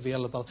has made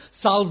available.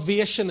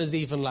 Salvation is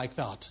even like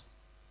that,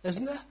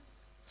 isn't it?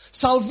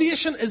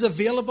 Salvation is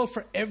available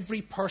for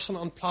every person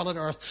on planet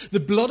Earth. The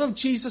blood of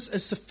Jesus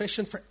is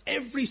sufficient for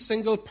every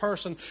single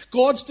person.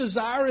 God's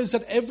desire is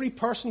that every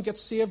person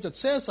gets saved. It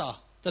says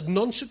that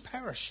none should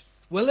perish.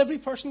 Will every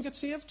person get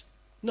saved?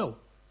 No.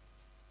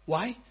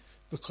 Why?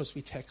 Because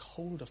we take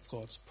hold of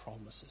God's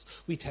promises.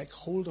 We take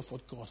hold of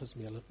what God has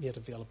made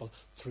available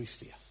through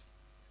faith.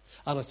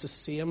 And it's the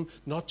same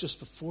not just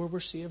before we're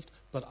saved,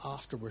 but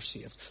after we're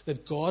saved.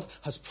 That God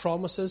has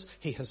promises,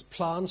 he has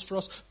plans for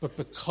us, but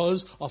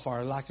because of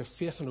our lack of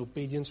faith and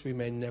obedience, we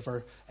may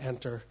never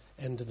enter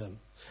into them.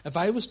 If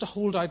I was to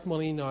hold out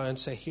money now and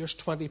say, here's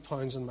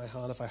 £20 in my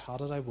hand, if I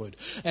had it, I would.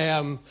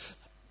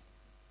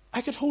 I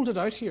could hold it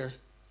out here,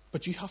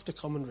 but you have to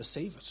come and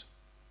receive it.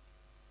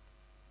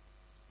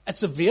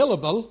 It's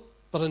available,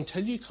 but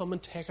until you come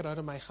and take it out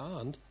of my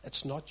hand,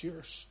 it's not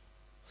yours.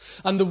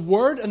 And the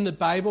word in the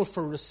Bible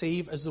for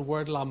receive is the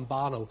word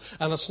lambano.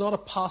 And it's not a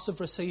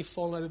passive receive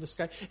falling out of the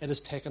sky. It is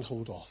taken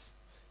hold of.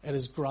 It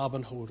is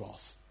grabbing hold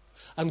of.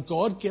 And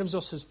God gives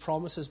us his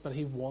promises, but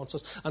he wants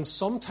us. And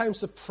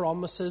sometimes the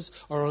promises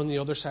are on the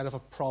other side of a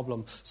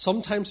problem.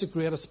 Sometimes the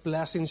greatest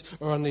blessings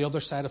are on the other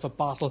side of a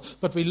battle.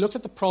 But we look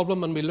at the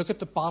problem and we look at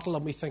the battle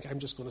and we think, I'm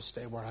just going to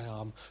stay where I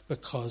am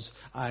because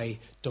I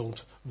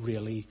don't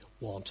really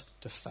want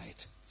to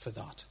fight for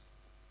that.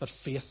 But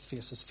faith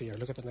faces fear.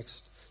 Look at the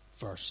next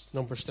verse,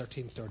 Numbers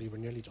 13:30. We're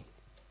nearly done.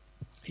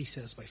 He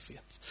says, by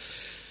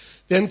faith.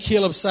 Then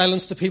Caleb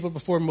silenced the people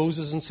before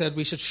Moses and said,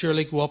 we should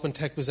surely go up and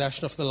take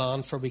possession of the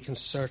land, for we can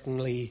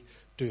certainly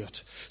do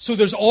it. So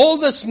there's all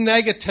this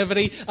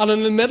negativity, and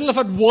in the middle of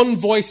it, one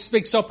voice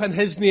speaks up, and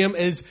his name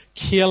is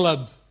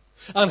Caleb.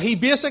 And he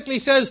basically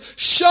says,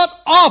 shut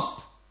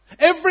up!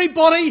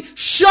 Everybody,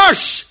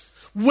 shush!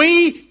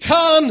 We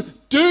can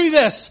do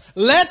this.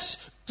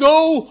 Let's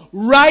go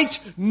right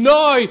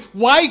now.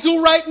 Why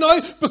go right now?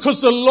 Because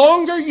the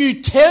longer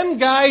you 10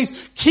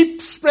 guys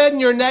keep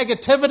spreading your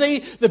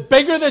negativity, the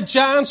bigger the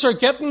giants are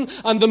getting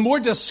and the more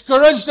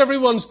discouraged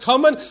everyone's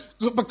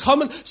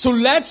becoming. So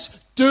let's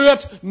do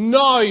it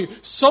now.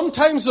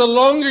 Sometimes the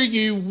longer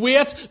you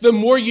wait, the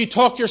more you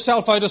talk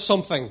yourself out of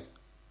something.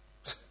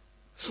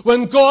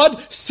 When God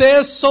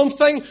says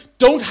something,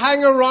 don't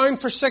hang around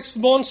for 6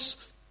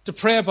 months to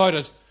pray about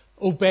it.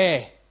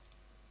 Obey.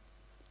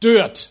 Do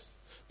it.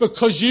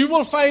 Because you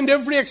will find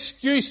every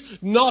excuse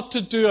not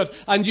to do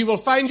it. And you will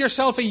find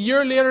yourself a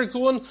year later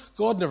going,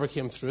 God never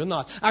came through in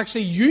that.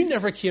 Actually, you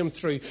never came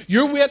through.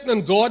 You're waiting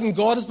on God, and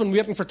God has been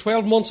waiting for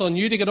 12 months on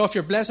you to get off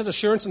your blessed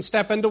assurance and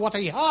step into what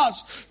he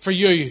has for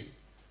you.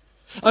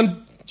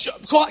 And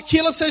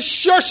Caleb says,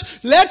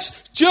 shush,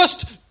 let's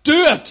just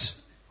do it.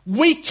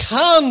 We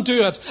can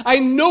do it. I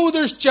know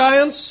there's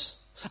giants.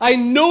 I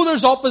know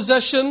there's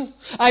opposition.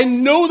 I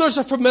know there's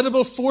a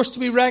formidable force to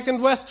be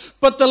reckoned with.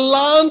 But the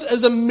land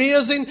is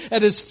amazing.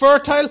 It is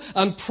fertile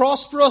and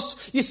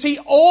prosperous. You see,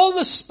 all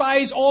the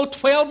spies, all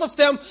 12 of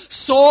them,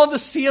 saw the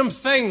same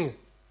thing.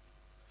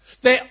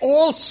 They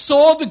all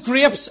saw the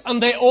grapes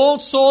and they all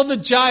saw the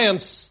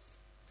giants.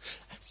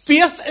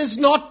 Faith is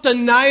not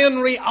denying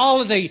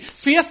reality.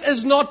 Faith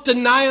is not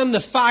denying the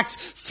facts.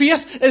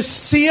 Faith is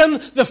seeing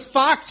the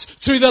facts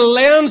through the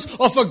lens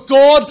of a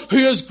God who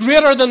is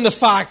greater than the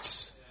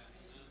facts.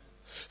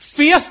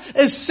 Faith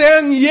is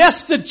saying,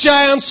 yes, the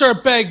giants are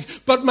big,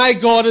 but my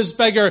God is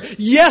bigger.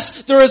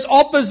 Yes, there is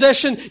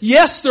opposition.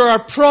 Yes, there are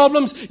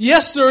problems.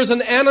 Yes, there is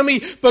an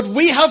enemy, but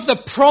we have the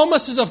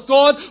promises of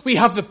God. We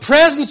have the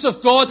presence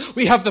of God.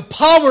 We have the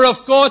power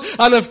of God.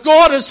 And if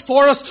God is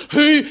for us,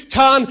 who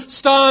can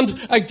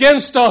stand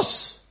against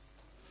us?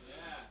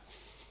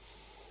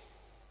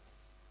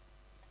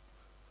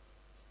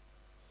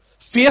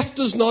 Faith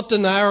does not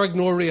deny or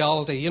ignore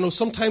reality. You know,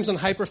 sometimes in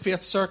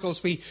hyper-faith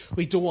circles, we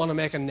don't want to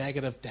make a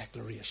negative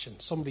declaration.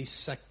 Somebody's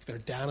sick, they're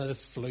down with the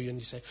flu, and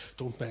you say,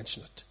 don't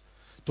mention it.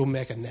 Don't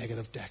make a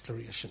negative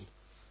declaration.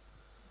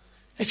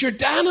 If you're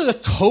down with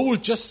the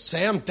cold, just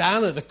say, I'm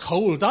down with the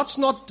cold. That's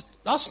not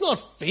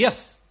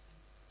faith.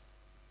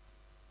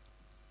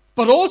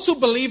 But also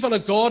believe in a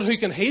God who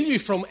can heal you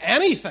from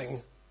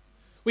anything.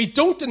 We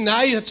don't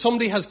deny that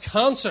somebody has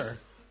cancer.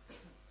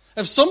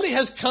 If somebody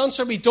has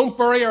cancer, we don't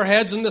bury our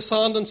heads in the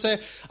sand and say,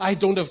 I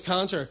don't have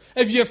cancer.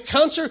 If you have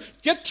cancer,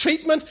 get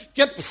treatment,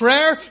 get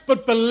prayer,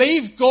 but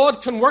believe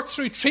God can work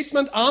through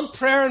treatment and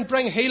prayer and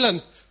bring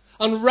healing.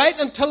 And right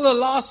until the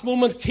last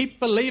moment, keep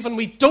believing.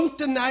 We don't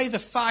deny the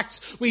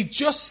facts. We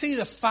just see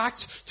the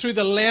facts through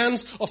the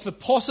lens of the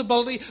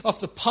possibility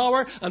of the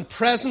power and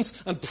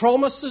presence and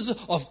promises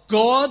of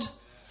God.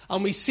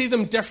 And we see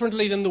them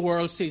differently than the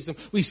world sees them.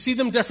 We see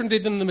them differently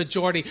than the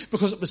majority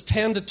because it was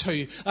 10 to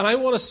 2. And I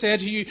want to say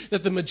to you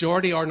that the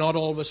majority are not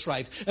always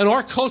right. In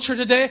our culture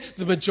today,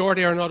 the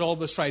majority are not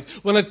always right.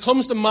 When it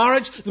comes to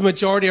marriage, the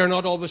majority are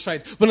not always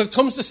right. When it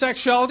comes to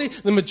sexuality,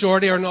 the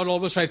majority are not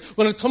always right.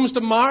 When it comes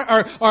to moral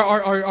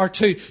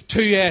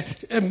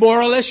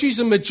issues,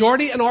 the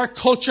majority in our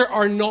culture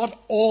are not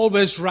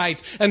always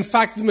right. In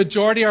fact, the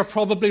majority are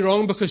probably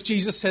wrong because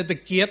Jesus said the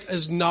gate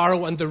is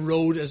narrow and the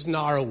road is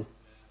narrow.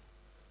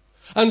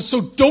 And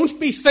so don't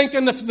be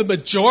thinking if the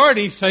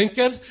majority think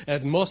it,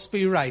 it must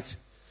be right.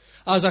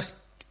 As a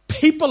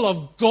people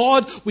of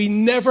God, we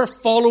never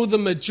follow the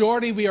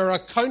majority. We are a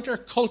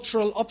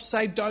countercultural,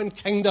 upside-down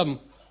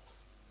kingdom.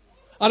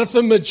 And if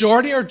the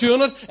majority are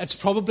doing it, it's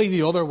probably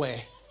the other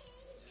way.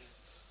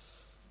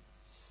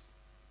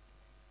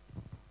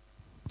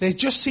 They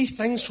just see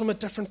things from a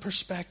different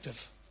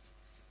perspective.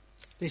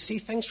 They see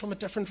things from a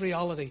different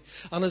reality.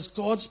 And as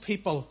God's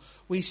people,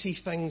 we see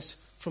things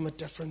from a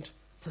different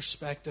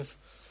perspective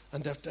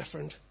and a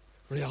different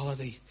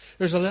reality.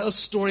 There's a little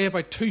story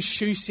about 2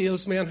 shoe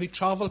salesmen who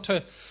travelled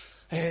to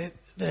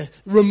the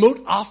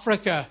remote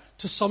Africa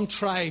to some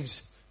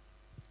tribes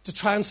to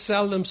try and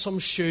sell them some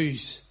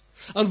shoes.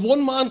 And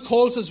one man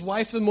calls his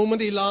wife the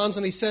moment he lands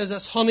and he says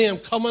this, honey, I'm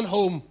coming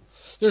home.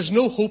 There's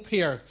no hope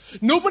here.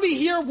 Nobody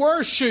here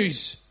wears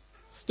shoes.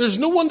 There's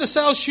no one to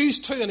sell shoes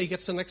to, and he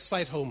gets the next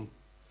flight home.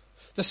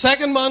 The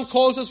second man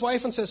calls his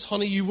wife and says,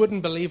 honey, you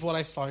wouldn't believe what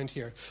I found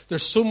here.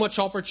 There's so much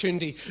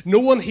opportunity. No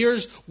one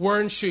here's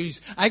wearing shoes.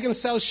 I can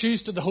sell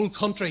shoes to the whole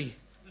country.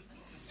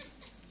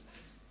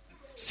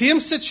 Same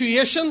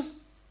situation,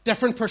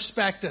 different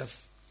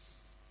perspective.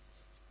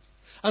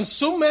 And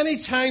so many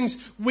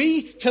times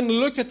we can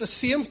look at the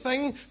same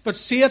thing but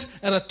see it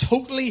in a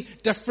totally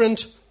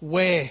different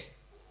way.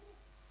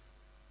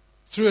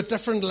 Through a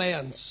different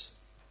lens.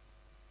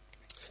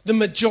 The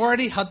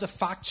majority had the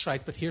facts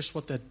right, but here's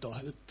what they'd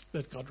done.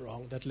 That got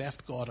wrong, that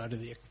left God out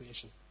of the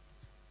equation.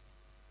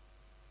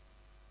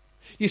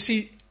 You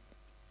see,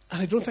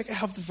 and I don't think I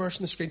have the verse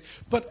on the screen,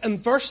 but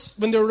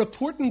when they're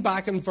reporting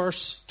back in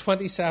verse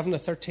 27 to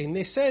 13,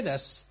 they say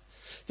this.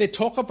 They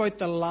talk about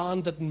the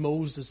land that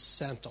Moses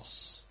sent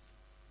us.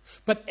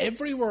 But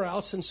everywhere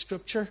else in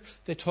Scripture,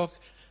 they talk,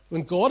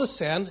 when God is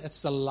saying,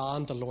 it's the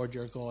land the Lord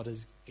your God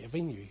is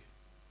giving you.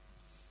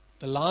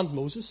 The land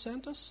Moses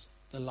sent us.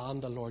 The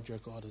land the Lord your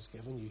God has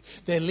given you.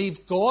 They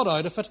leave God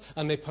out of it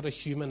and they put a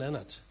human in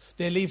it.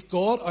 They leave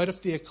God out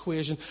of the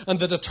equation. And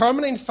the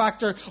determining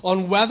factor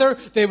on whether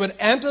they would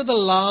enter the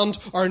land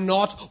or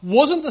not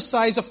wasn't the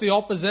size of the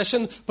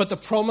opposition, but the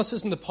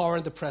promises and the power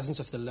and the presence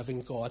of the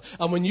living God.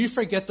 And when you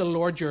forget the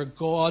Lord your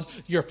God,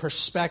 your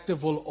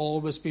perspective will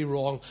always be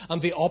wrong.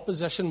 And the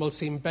opposition will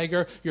seem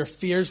bigger, your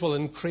fears will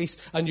increase,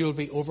 and you'll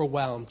be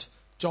overwhelmed.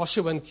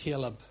 Joshua and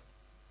Caleb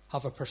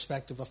have a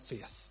perspective of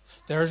faith.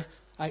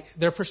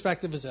 Their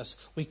perspective is this: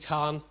 we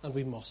can and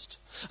we must.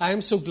 I am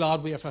so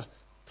glad we have a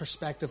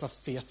perspective of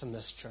faith in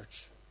this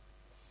church.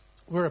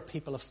 We're a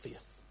people of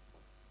faith.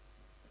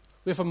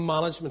 We have a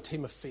management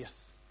team of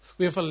faith.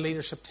 We have a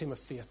leadership team of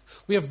faith.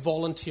 We have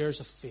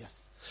volunteers of faith.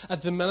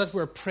 At the minute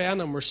we're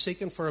praying and we're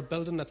seeking for a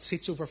building that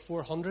seats over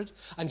 400.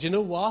 And you know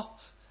what?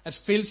 It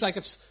feels like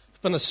it's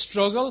been a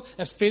struggle.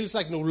 It feels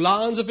like no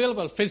land's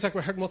available. It feels like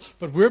we're hurting more.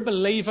 But we're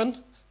believing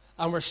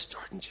and we're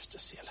starting just to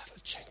see a little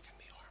chink.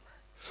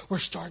 We're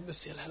starting to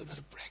see a little bit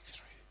of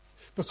breakthrough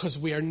because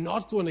we are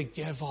not going to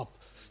give up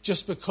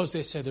just because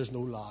they say there's no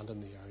land in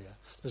the area.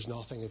 There's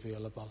nothing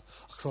available.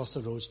 Across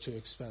the road's too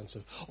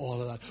expensive. All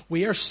of that.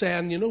 We are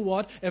saying, you know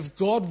what? If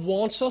God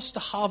wants us to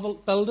have a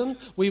building,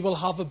 we will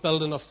have a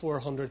building of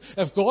 400.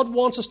 If God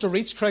wants us to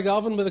reach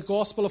Craigavon with the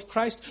gospel of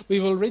Christ,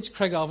 we will reach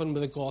Craigavon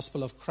with the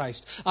gospel of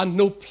Christ. And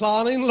no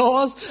planning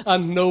laws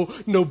and no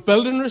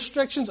building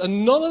restrictions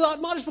and none of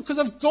that matters because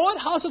if God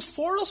has it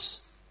for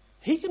us,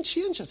 He can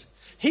change it.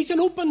 He can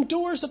open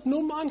doors that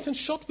no man can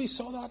shut. We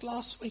saw that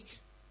last week.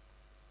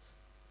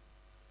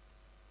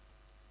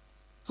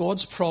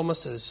 God's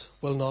promises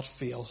will not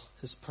fail.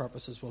 His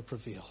purposes will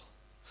prevail.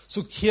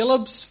 So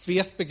Caleb's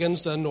faith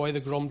begins to annoy the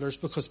grumblers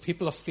because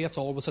people of faith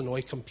always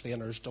annoy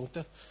complainers, don't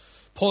they?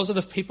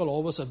 Positive people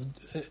always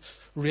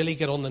really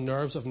get on the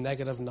nerves of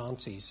negative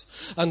Nancy's.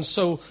 And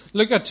so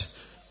look at...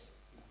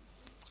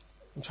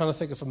 I'm trying to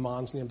think of a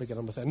man's name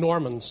beginning with it.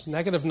 Normans.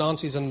 Negative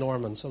Nancy's and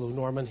Normans. Although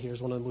Norman here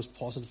is one of the most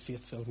positive,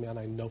 faith-filled men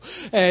I know.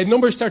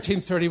 Numbers 13,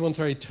 31,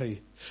 32.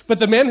 But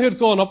the men who had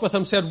gone up with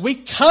him said, we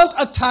can't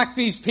attack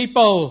these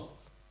people.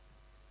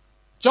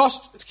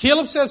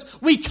 Caleb says,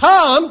 we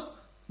can.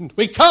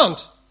 We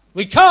can't.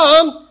 We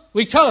can.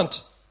 We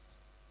can't.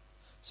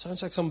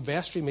 Sounds like some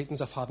vestry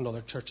meetings I've had in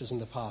other churches in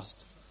the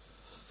past.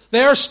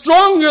 They are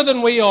stronger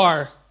than we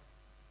are.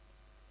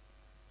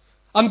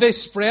 And they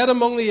spread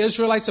among the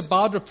Israelites a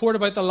bad report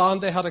about the land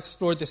they had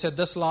explored. They said,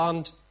 this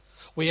land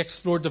we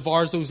explored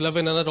devours those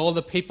living in it. All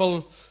the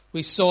people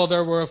we saw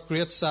there were of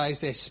great size.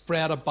 They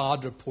spread a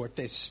bad report.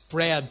 They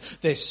spread,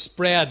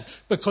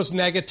 because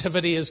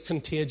negativity is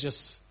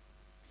contagious.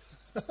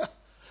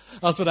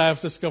 That's what I have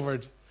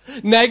discovered.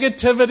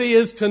 Negativity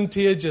is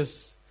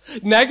contagious.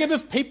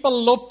 Negative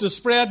people love to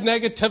spread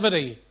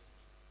negativity.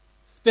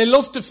 They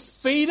love to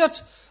feed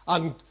it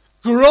and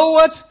grow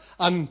it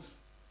and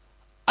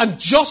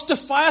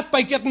justify it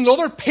by getting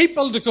other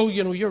people to go,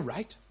 you're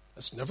right.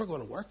 It's never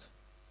going to work.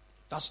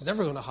 That's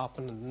never going to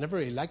happen. And I never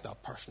really liked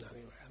that person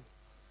anyway. And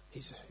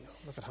he's,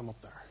 look at him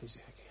up there. He's a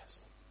hickey.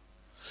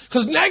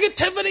 Because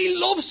negativity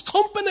loves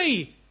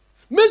company.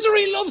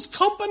 Misery loves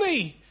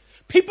company.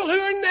 People who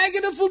are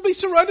negative will be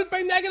surrounded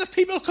by negative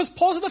people because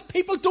positive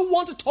people don't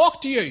want to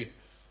talk to you.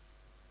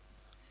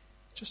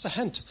 Just a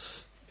hint.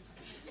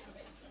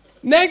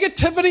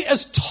 Negativity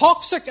is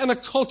toxic in a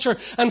culture,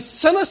 and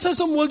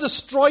cynicism will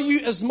destroy you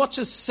as much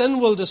as sin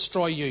will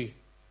destroy you.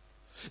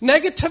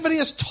 Negativity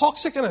is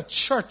toxic in a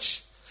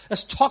church.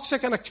 It's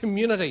toxic in a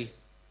community.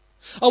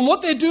 And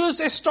what they do is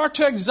they start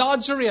to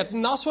exaggerate,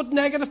 and that's what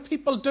negative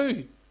people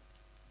do.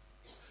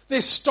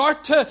 They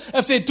start to,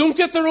 if they don't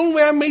get their own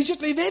way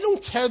immediately, they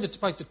don't care that's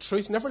about the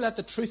truth. Never let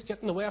the truth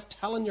get in the way of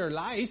telling your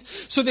lies.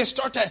 So they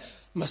start to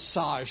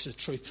massage the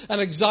truth and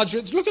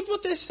exaggerate. Look at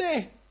what they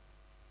say.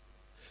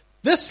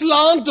 This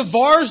land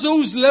devours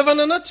those living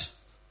in it.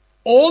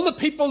 All the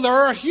people there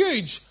are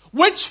huge.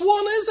 Which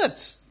one is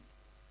it?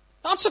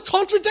 That's a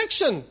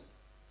contradiction.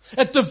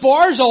 It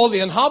devours all the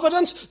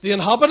inhabitants. The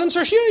inhabitants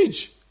are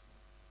huge.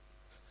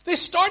 They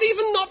start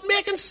even not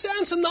making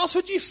sense, and that's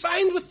what you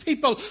find with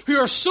people who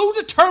are so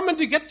determined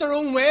to get their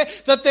own way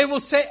that they will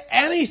say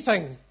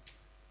anything.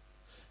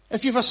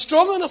 If you have a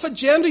strong enough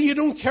agenda, you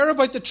don't care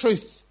about the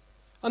truth.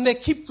 And they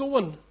keep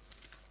going.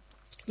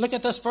 Look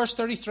at this, verse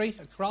 33,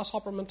 a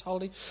grasshopper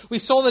mentality. We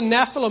saw the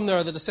Nephilim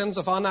there, the descendants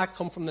of Anak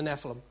come from the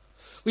Nephilim.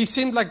 We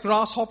seemed like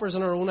grasshoppers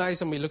in our own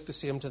eyes, and we looked the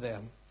same to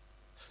them.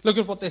 Look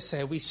at what they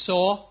say. We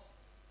saw,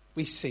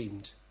 we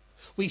seemed.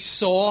 We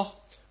saw,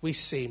 we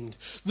seemed.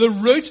 The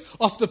root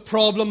of the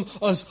problem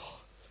was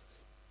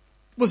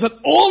that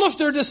all of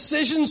their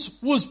decisions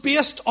was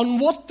based on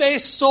what they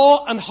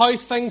saw and how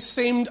things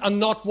seemed and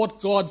not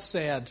what God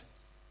said.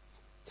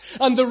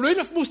 And the root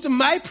of most of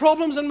my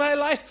problems in my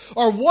life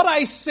are what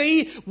I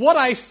see, what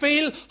I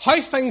feel,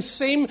 how things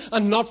seem,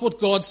 and not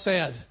what God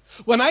said.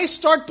 When I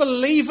start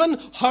believing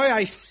how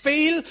I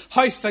feel,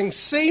 how things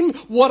seem,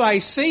 what I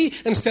see,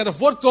 instead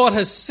of what God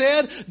has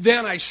said,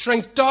 then I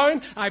shrink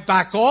down, I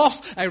back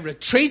off, I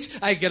retreat,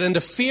 I get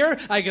into fear,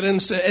 I get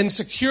into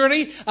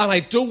insecurity, and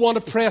I don't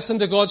want to press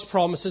into God's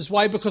promises.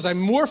 Why? Because I'm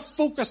more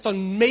focused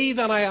on me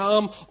than I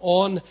am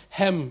on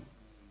Him.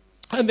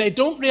 And they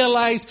don't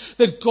realize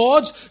that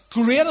God's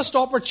greatest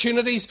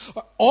opportunities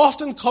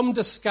often come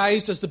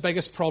disguised as the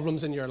biggest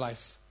problems in your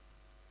life.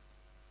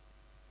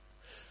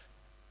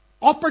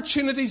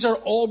 Opportunities are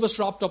always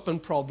wrapped up in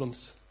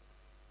problems.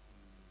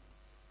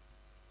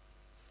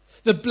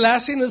 The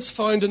blessing is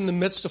found in the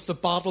midst of the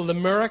battle. The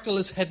miracle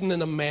is hidden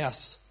in a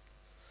mess.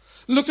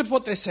 Look at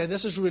what they say.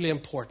 This is really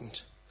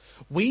important.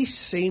 We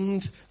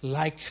seemed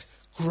like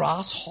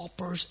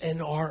grasshoppers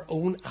in our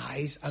own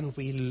eyes, and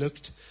we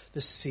looked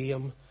the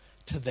same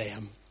to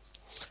them.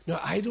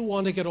 Now, I don't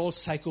want to get all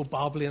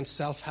psychobabbly and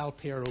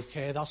self-help here,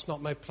 okay? That's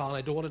not my plan.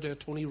 I don't want to do a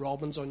Tony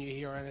Robbins on you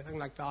here or anything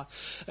like that.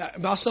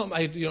 That's not my,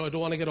 I don't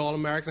want to get all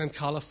American and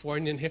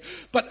Californian here.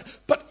 But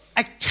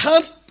I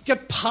can't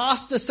get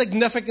past the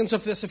significance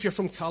of this if you're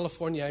from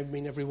California. I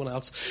mean everyone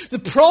else. The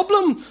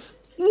problem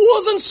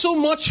wasn't so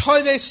much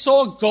how they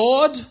saw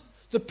God.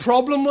 The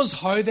problem was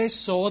how they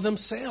saw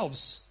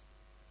themselves.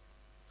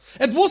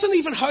 It wasn't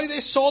even how they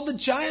saw the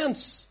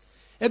giants.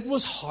 It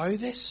was how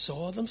they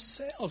saw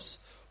themselves.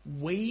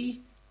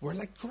 We were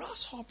like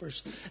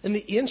grasshoppers. In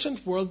the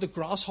ancient world, the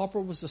grasshopper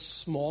was the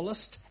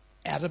smallest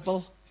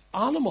edible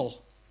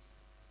animal.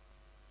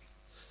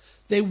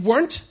 They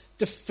weren't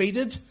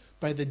defeated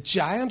by the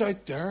giant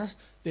out there.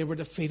 They were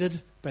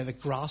defeated by the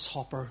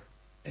grasshopper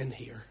in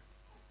here.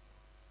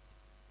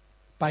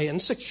 By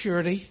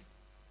insecurity,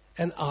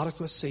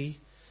 inadequacy,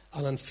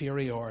 and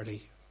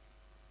inferiority.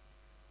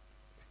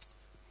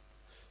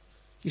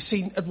 You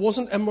see, it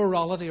wasn't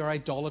immorality or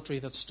idolatry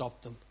that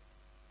stopped them.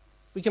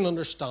 We can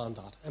understand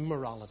that.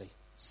 Immorality,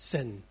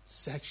 sin,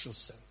 sexual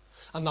sin.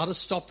 And that has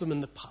stopped them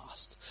in the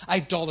past.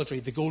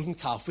 Idolatry, the golden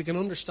calf, we can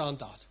understand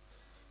that.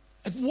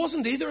 It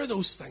wasn't either of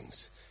those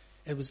things.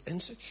 It was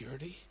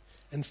insecurity,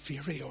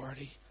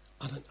 inferiority,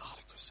 and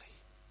inadequacy.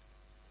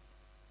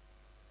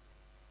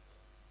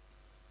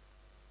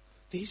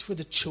 These were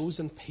the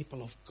chosen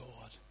people of God.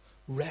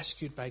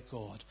 Rescued by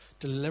God,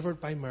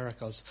 delivered by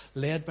miracles,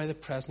 led by the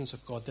presence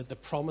of God, the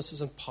promises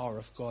and power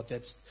of God,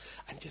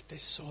 and yet they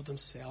saw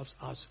themselves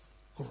as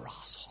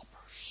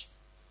grasshoppers.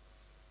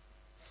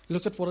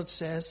 Look at what it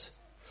says.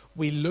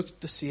 We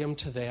looked the same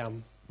to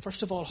them.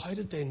 First of all, how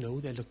did they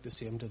know they looked the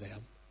same to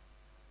them?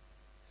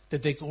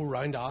 Did they go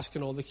around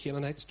asking all the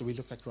Canaanites, do we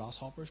look like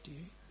grasshoppers to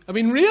you? I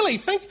mean, really,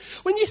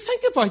 when you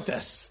think about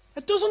this,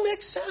 it doesn't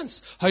make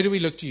sense. How do we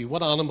look to you?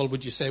 What animal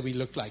would you say we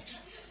look like?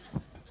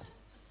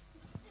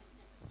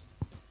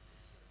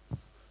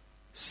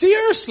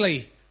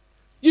 Seriously.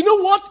 You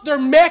know what? They're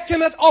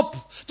making it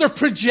up. They're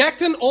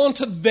projecting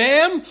onto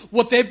them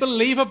what they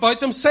believe about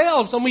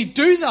themselves. And we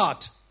do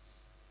that.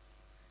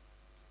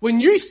 When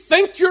you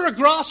think you're a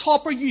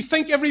grasshopper, you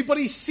think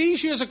everybody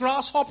sees you as a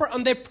grasshopper,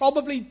 and they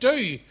probably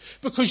do.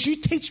 Because you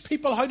teach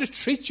people how to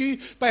treat you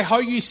by how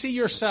you see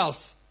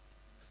yourself.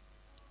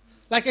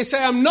 Like I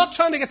say, I'm not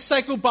trying to get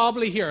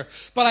psychobabbly here,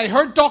 but I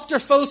heard Dr.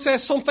 Phil say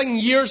something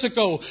years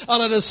ago,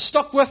 and it has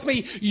stuck with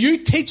me. You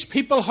teach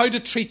people how to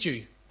treat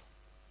you.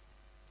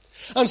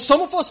 And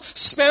some of us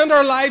spend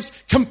our lives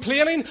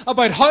complaining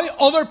about how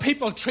other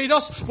people treat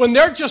us when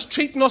they're just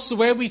treating us the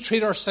way we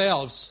treat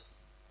ourselves.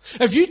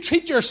 If you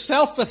treat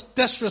yourself with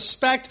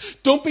disrespect,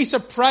 don't be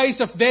surprised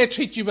if they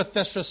treat you with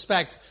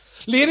disrespect.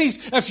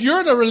 Ladies, if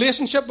you're in a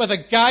relationship with a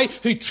guy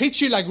who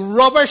treats you like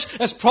rubbish,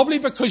 it's probably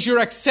because you're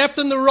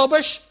accepting the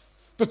rubbish,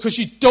 because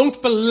you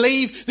don't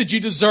believe that you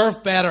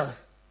deserve better.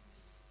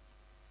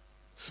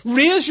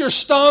 Raise your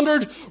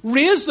standard,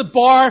 raise the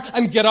bar,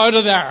 and get out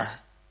of there.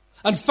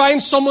 And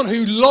find someone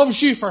who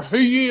loves you for who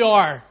you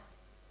are.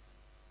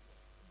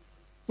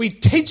 We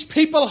teach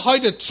people how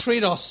to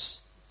treat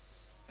us.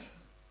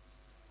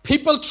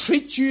 People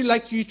treat you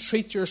like you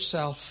treat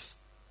yourself.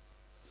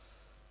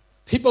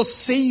 People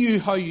see you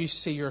how you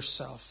see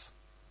yourself.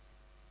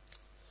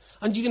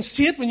 And you can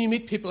see it when you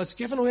meet people. It's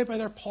given away by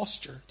their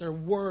posture, their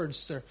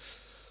words.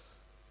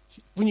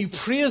 When you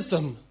praise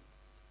them,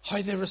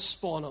 how they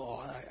respond.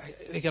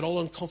 They get all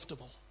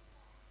uncomfortable.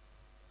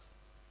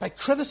 By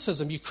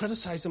criticism, you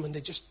criticize them and they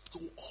just go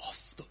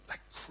off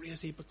like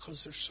crazy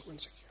because they're so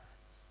insecure.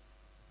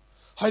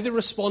 How they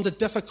respond to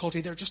difficulty,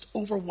 they're just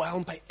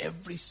overwhelmed by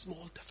every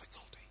small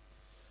difficulty.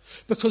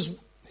 Because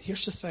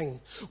here's the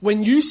thing.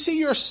 When you see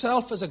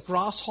yourself as a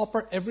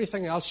grasshopper,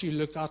 everything else you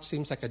look at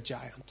seems like a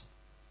giant.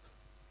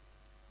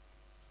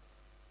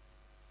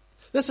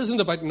 This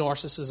isn't about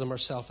narcissism or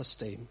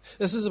self-esteem.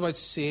 This is about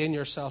seeing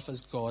yourself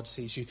as God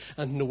sees you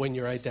and knowing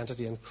your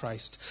identity in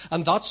Christ.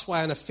 And that's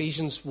why in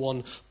Ephesians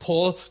 1,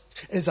 Paul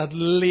is at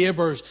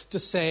labours to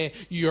say,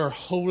 you're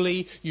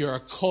holy, you're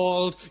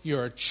called,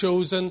 you're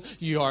chosen,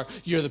 you're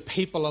the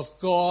people of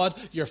God,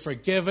 you're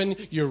forgiven,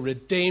 you're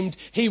redeemed.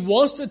 He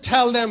wants to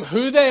tell them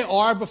who they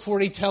are before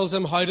he tells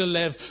them how to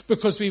live,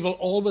 because we will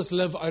always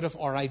live out of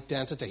our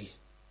identity.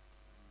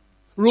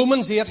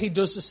 Romans 8, he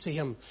does the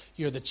same.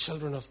 You're the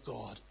children of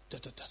God. Da,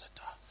 da, da, da,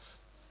 da.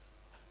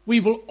 We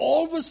will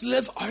always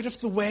live out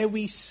of the way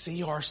we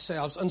see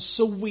ourselves. And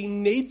so we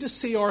need to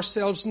see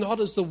ourselves not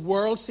as the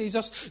world sees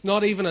us,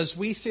 not even as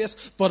we see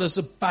us, but as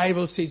the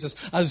Bible sees us,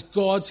 as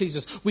God sees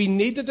us. We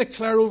need to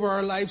declare over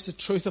our lives the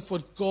truth of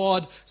what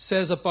God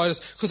says about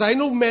us. Because I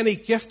know many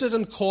gifted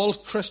and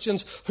called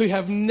Christians who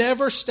have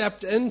never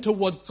stepped into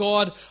what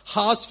God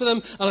has for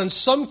them. And in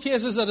some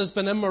cases it has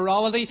been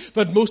immorality,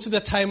 but most of the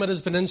time it has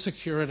been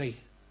insecurity.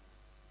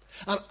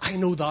 And I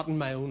know that in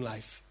my own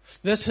life.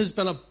 This has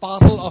been a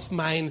battle of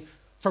mine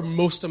for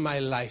most of my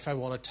life, I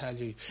want to tell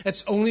you.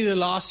 It's only the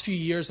last few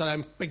years that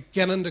I'm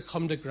beginning to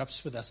come to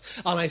grips with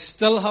this. And I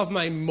still have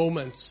my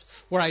moments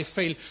where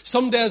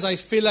some days I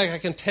feel like I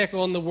can take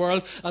on the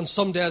world, and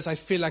some days I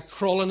feel like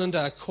crawling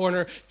into a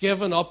corner,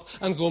 giving up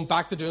and going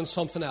back to doing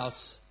something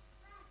else.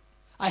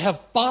 I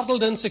have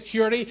battled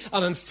insecurity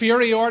and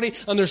inferiority,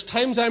 and there's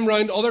times I'm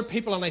around other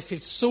people and I feel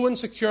so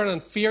insecure and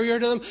inferior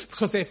to them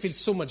because they feel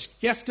so much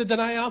gifted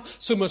than I am,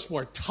 so much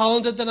more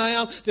talented than I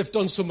am. They've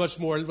done so much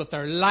more with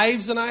their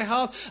lives than I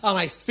have, and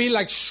I feel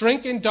like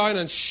shrinking down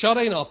and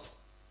shutting up.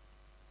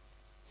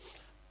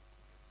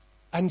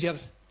 And yet,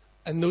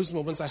 in those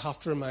moments, I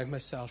have to remind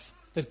myself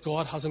that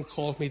God hasn't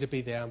called me to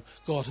be them.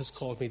 God has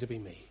called me to be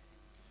me.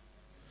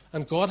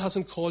 And God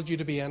hasn't called you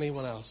to be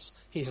anyone else.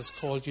 He has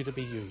called you to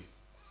be you.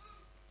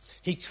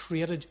 He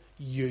created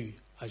you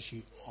as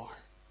you are.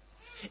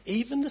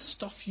 Even the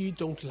stuff you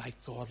don't like,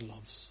 God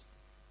loves.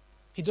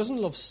 He doesn't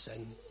love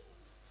sin,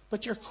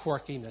 but your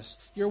quirkiness,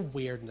 your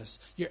weirdness,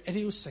 your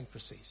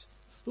idiosyncrasies,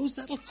 those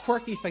little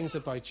quirky things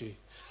about you.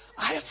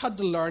 I have had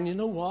to learn, you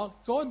know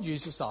what? God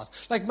uses that.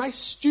 Like my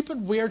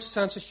stupid, weird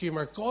sense of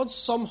humour, God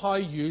somehow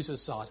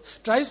uses that.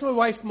 Drives my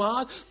wife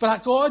mad,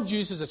 but God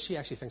uses it. She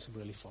actually thinks I'm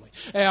really funny.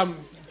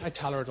 I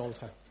tell her it all the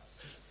time.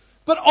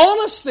 But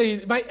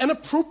honestly, my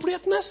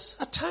inappropriateness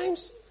at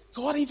times,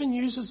 God even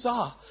uses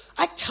that.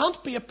 I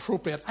can't be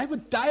appropriate. I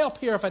would die up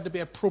here if I had to be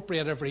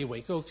appropriate every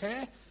week,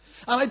 okay?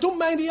 And I don't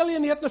mind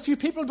alienating a few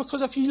people,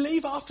 because if you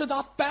leave after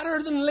that,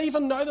 better than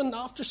leaving now than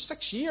after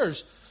 6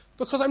 years.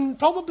 Because I'm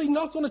probably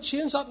not going to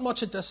change that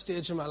much at this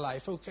stage in my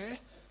life, okay?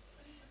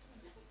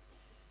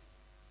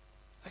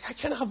 Like I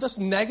kind of have this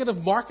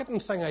negative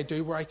marketing thing I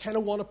do where I kind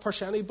of want to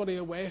push anybody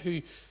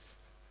away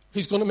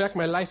who's going to make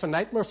my life a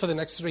nightmare for the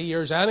next 3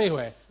 years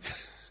anyway.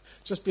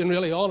 Just being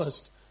really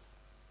honest.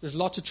 There's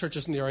lots of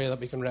churches in the area that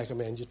we can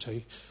recommend you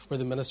to where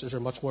the ministers are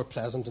much more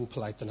pleasant and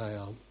polite than I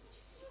am.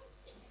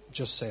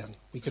 Just saying.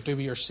 We could do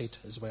with your seat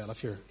as well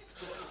if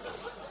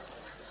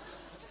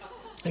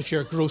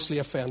you're grossly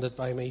offended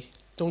by me.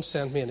 Don't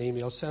send me an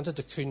email. Send it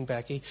to Cooney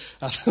Becky.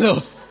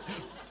 No.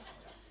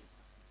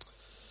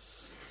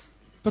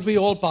 But we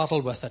all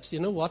battle with it. You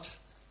know what?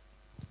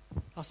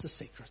 That's the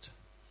secret.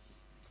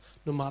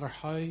 No matter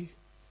how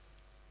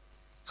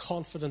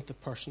confident the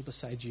person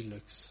beside you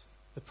looks,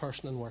 the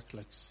person in work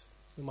looks,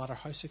 no matter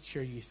how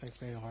secure you think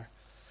they are,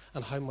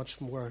 and how much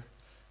more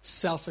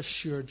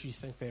self-assured you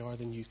think they are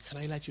than you, can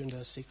I let you into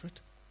a secret?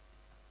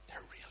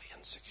 They're really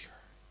insecure.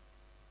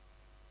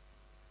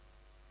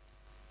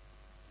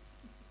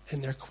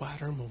 In their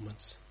quieter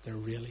moments, they're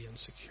really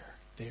insecure.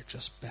 They're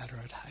just better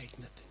at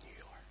hiding it than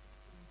you are.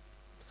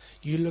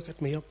 You look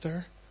at me up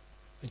there,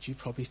 and you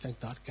probably think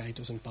that guy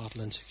doesn't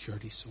battle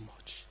insecurity so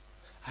much.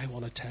 I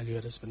want to tell you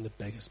it has been the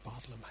biggest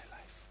battle in my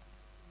life.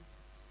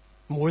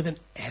 More than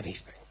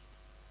anything.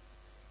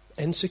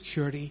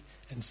 Insecurity,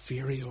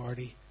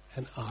 inferiority,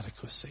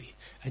 inadequacy.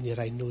 And yet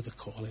I know the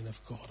calling of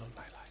God on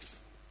my life.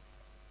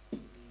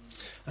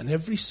 And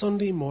every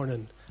Sunday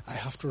morning, I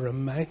have to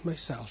remind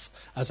myself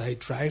as I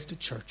drive to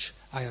church,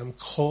 I am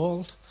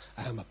called,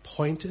 I am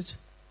appointed,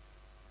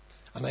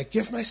 and I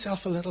give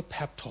myself a little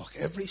pep talk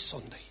every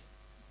Sunday.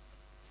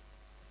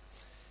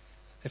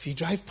 If you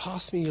drive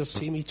past me, you'll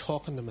see me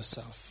talking to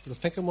myself. You'll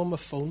think I'm on my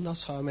phone,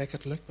 that's how I make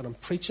it look, but I'm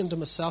preaching to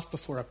myself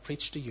before I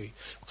preach to you,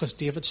 because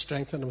David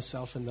strengthened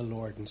himself in the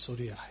Lord, and so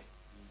do I.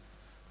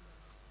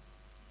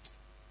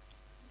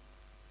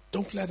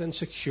 Don't let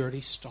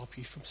insecurity stop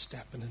you from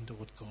stepping into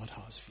what God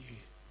has for you.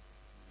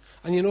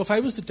 And you know, if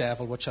I was the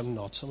devil, which I'm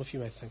not, some of you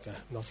might think I'm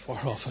not far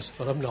off it,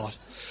 but I'm not.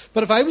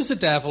 But if I was the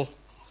devil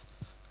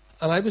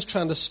and I was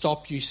trying to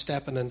stop you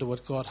stepping into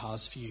what God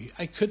has for you,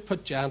 I could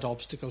put giant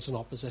obstacles and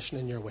opposition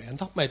in your way, and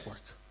that might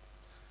work.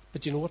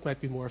 But you know what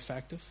might be more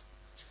effective?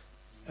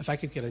 If I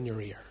could get in your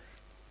ear.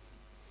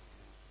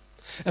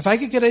 If I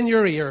could get in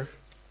your ear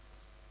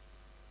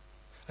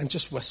and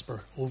just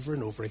whisper over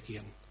and over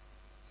again,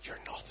 you're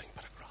nothing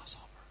but a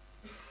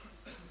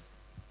grasshopper.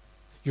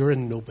 You're a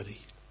nobody.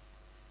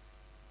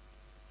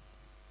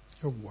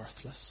 You're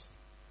worthless.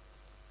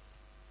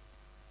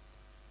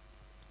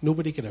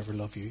 Nobody could ever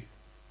love you.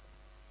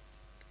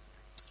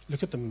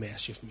 Look at the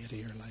mess you've made of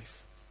your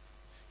life.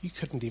 You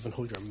couldn't even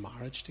hold your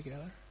marriage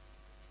together.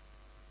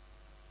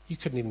 You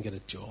couldn't even get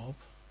a job.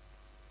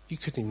 You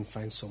couldn't even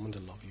find someone to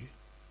love you.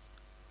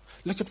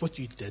 Look at what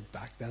you did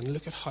back then.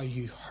 Look at how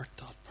you hurt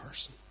that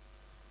person.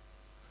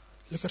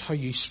 Look at how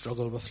you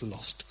struggle with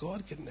lust.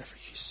 God could never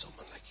use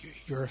someone like you.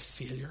 You're a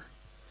failure.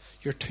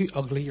 You're too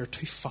ugly. You're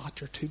too fat.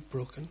 You're too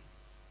broken.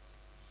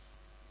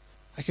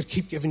 I could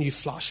keep giving you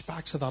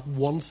flashbacks of that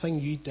one thing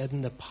you did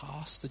in the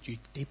past that you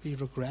deeply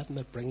regret and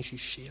that brings you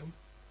shame.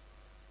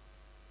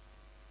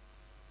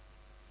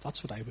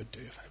 That's what I would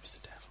do if I was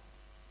the devil.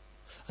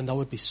 And that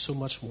would be so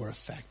much more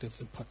effective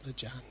than putting a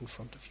giant in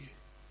front of you.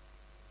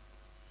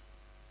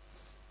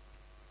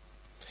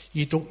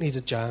 You don't need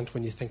a giant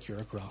when you think you're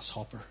a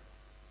grasshopper.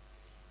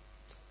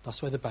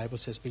 That's why the Bible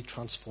says be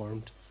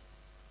transformed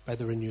by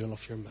the renewal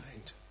of your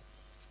mind.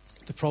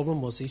 The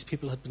problem was these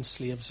people had been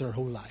slaves their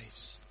whole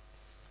lives.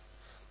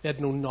 They had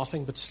known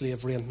nothing but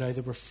slavery, and now they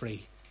were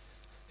free.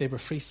 They were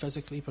free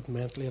physically, but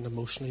mentally and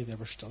emotionally they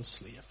were still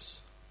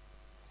slaves.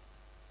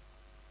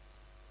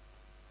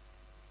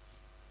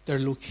 Their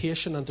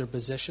location and their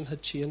position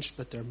had changed,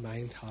 but their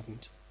mind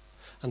hadn't.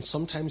 And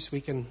sometimes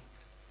we can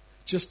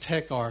just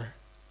take our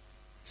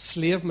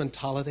slave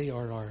mentality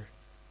or our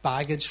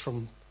baggage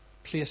from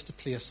place to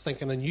place,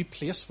 thinking a new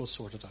place will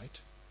sort it out.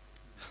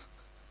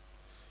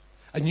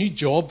 A new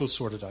job will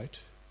sort it out.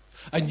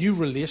 A new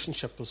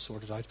relationship will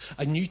sort it out.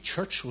 A new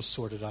church will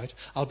sort it out.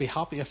 I'll be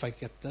happy if I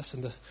get this.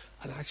 And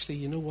actually,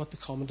 you know what the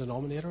common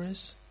denominator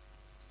is?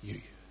 You.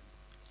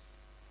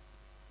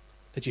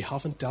 That you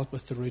haven't dealt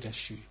with the root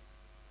issue.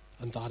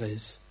 And that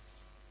is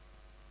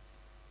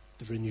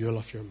the renewal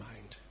of your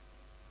mind.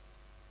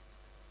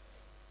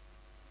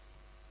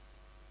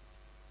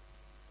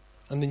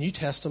 And the New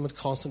Testament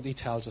constantly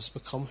tells us,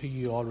 become who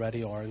you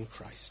already are in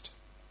Christ.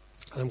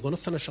 And I'm going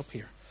to finish up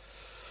here.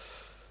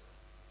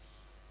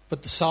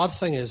 But the sad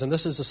thing is, and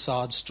this is a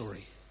sad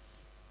story,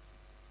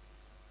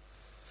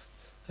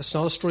 it's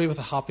not a story with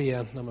a happy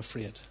ending, I'm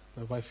afraid.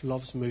 My wife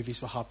loves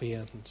movies with happy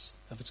endings.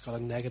 If it's got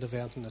a negative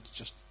ending, it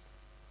just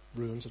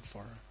ruins it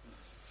for her.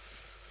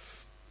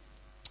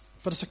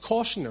 But it's a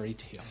cautionary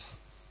tale.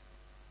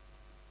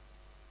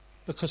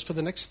 Because for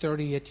the next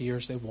 38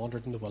 years they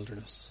wandered in the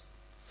wilderness.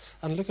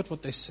 And look at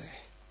what they say.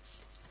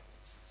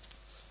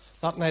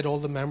 That night all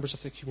the members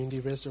of the community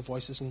raised their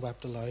voices and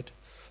wept aloud.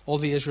 All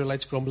the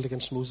Israelites grumbled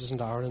against Moses and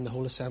Aaron, and the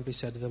whole assembly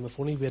said to them, if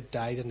only we had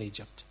died in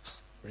Egypt.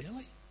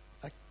 Really?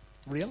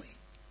 Really?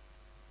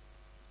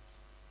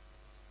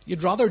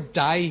 You'd rather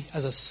die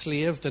as a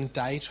slave than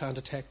die trying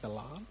to take the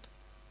land?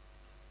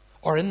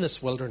 Or in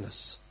this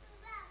wilderness?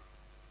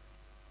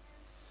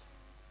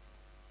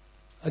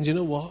 And you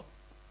know what?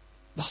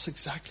 That's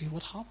exactly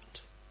what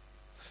happened.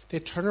 They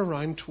turn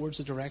around towards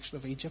the direction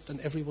of Egypt, and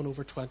everyone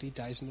over 20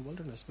 dies in the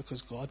wilderness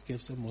because God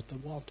gives them what they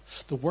want.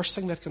 The worst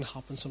thing that can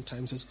happen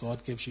sometimes is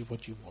God gives you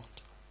what you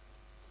want.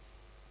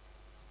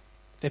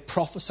 They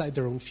prophesied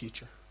their own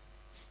future.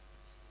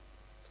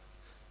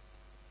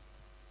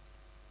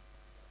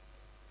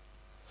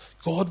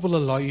 God will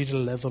allow you to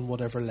live on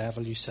whatever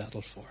level you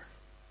settle for.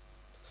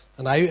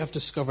 And I have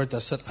discovered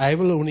this, that I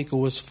will only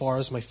go as far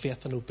as my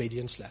faith and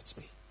obedience lets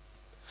me.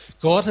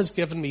 God has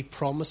given me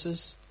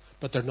promises,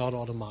 but they're not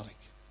automatic.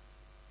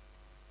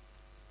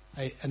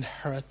 I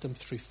inherit them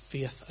through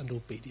faith and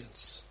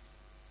obedience.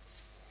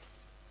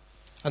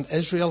 And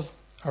Israel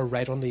are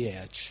right on the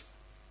edge,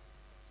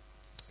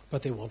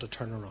 but they want to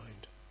turn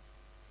around.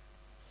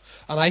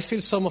 And I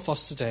feel some of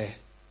us today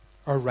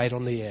are right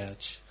on the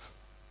edge.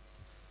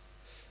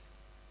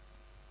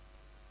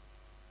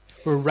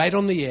 We're right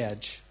on the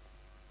edge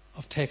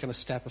of taking a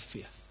step of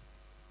faith.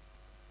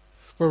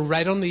 We're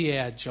right on the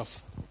edge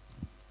of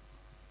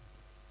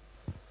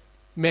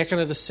making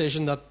a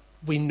decision that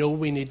we know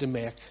we need to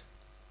make.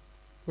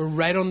 We're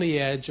right on the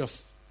edge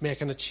of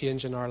making a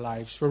change in our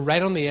lives. We're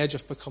right on the edge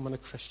of becoming a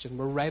Christian.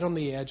 We're right on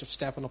the edge of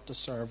stepping up to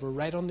serve. We're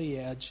right on the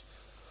edge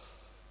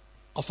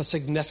of a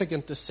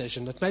significant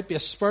decision. It might be a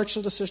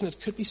spiritual decision. It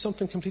could be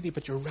something completely,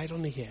 but you're right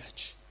on the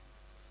edge.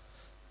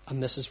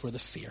 And this is where the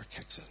fear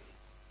kicks in.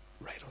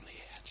 Right on the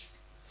edge.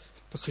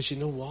 Because you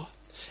know what?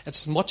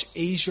 It's much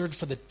easier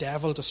for the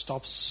devil to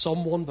stop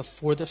someone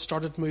before they've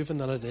started moving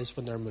than it is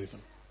when they're moving.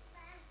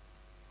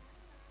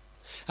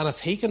 And if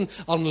he can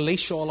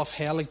unleash all of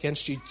hell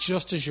against you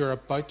just as you're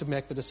about to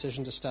make the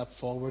decision to step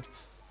forward,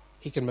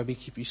 he can maybe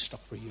keep you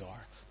stuck where you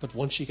are. But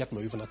once you get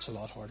moving, it's a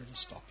lot harder to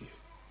stop you.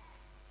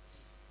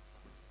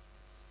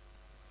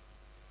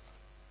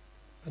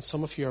 And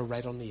some of you are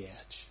right on the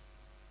edge.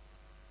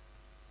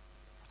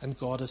 And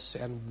God is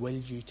saying, will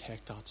you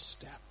take that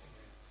step?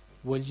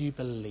 Will you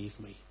believe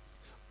me?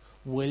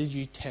 Will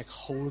you take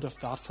hold of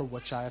that for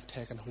which I have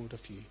taken hold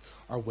of you?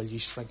 Or will you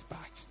shrink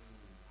back?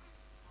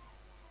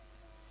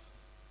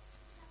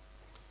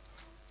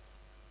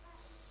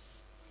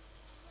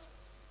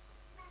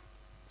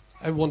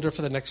 I wonder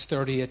for the next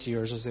 38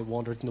 years as they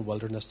wandered in the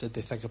wilderness, did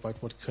they think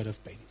about what could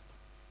have been?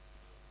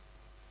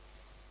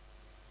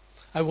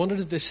 I wonder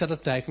did they sit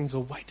at night and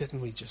go, why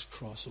didn't we just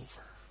cross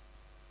over?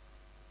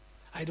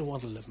 I don't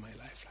want to live my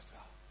life like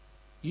that.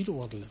 You don't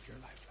want to live your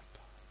life like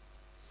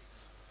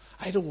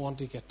that. I don't want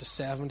to get to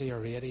 70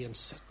 or 80 and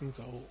sit and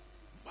go,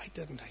 why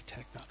didn't I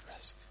take that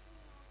risk?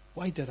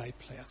 Why did I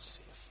play it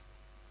safe?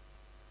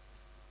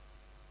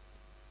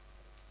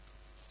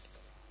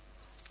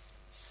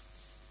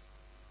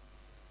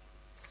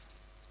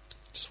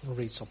 I just want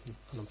to read something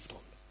and I'm done.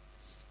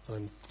 And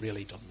I'm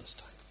really done this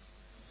time.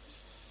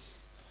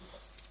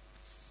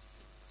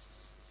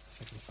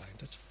 If I can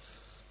find it.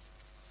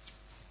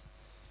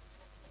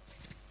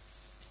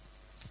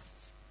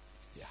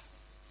 Yeah.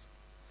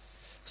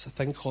 It's a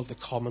thing called the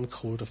common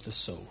code of the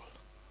soul.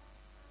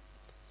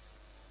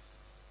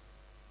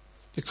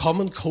 The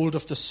common code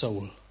of the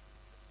soul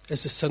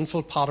is the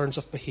sinful patterns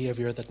of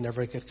behaviour that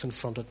never get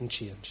confronted and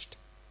changed.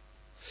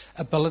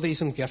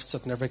 Abilities and gifts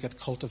that never get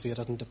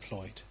cultivated and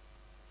deployed.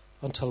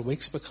 Until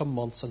weeks become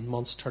months and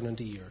months turn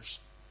into years.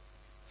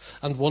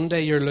 And one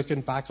day you're looking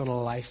back on a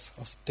life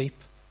of deep,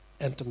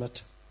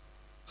 intimate,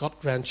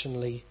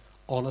 gut-wrenchingly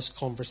honest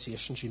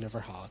conversations you never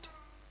had.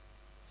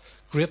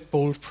 Great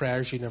bold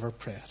prayers you never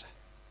prayed.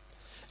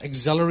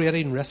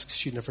 Exhilarating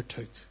risks you never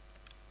took.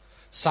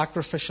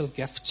 Sacrificial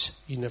gifts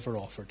you never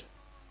offered.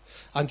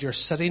 And you're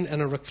sitting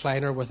in a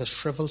recliner with a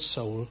shriveled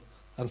soul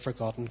and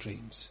forgotten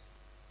dreams.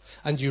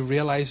 And you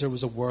realise there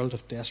was a world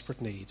of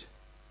desperate need.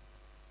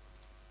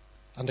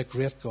 And a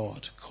great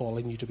God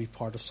calling you to be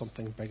part of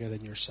something bigger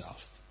than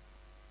yourself.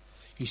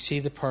 You see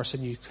the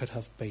person you could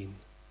have been,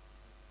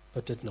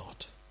 but did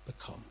not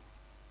become.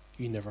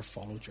 You never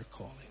followed your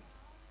calling.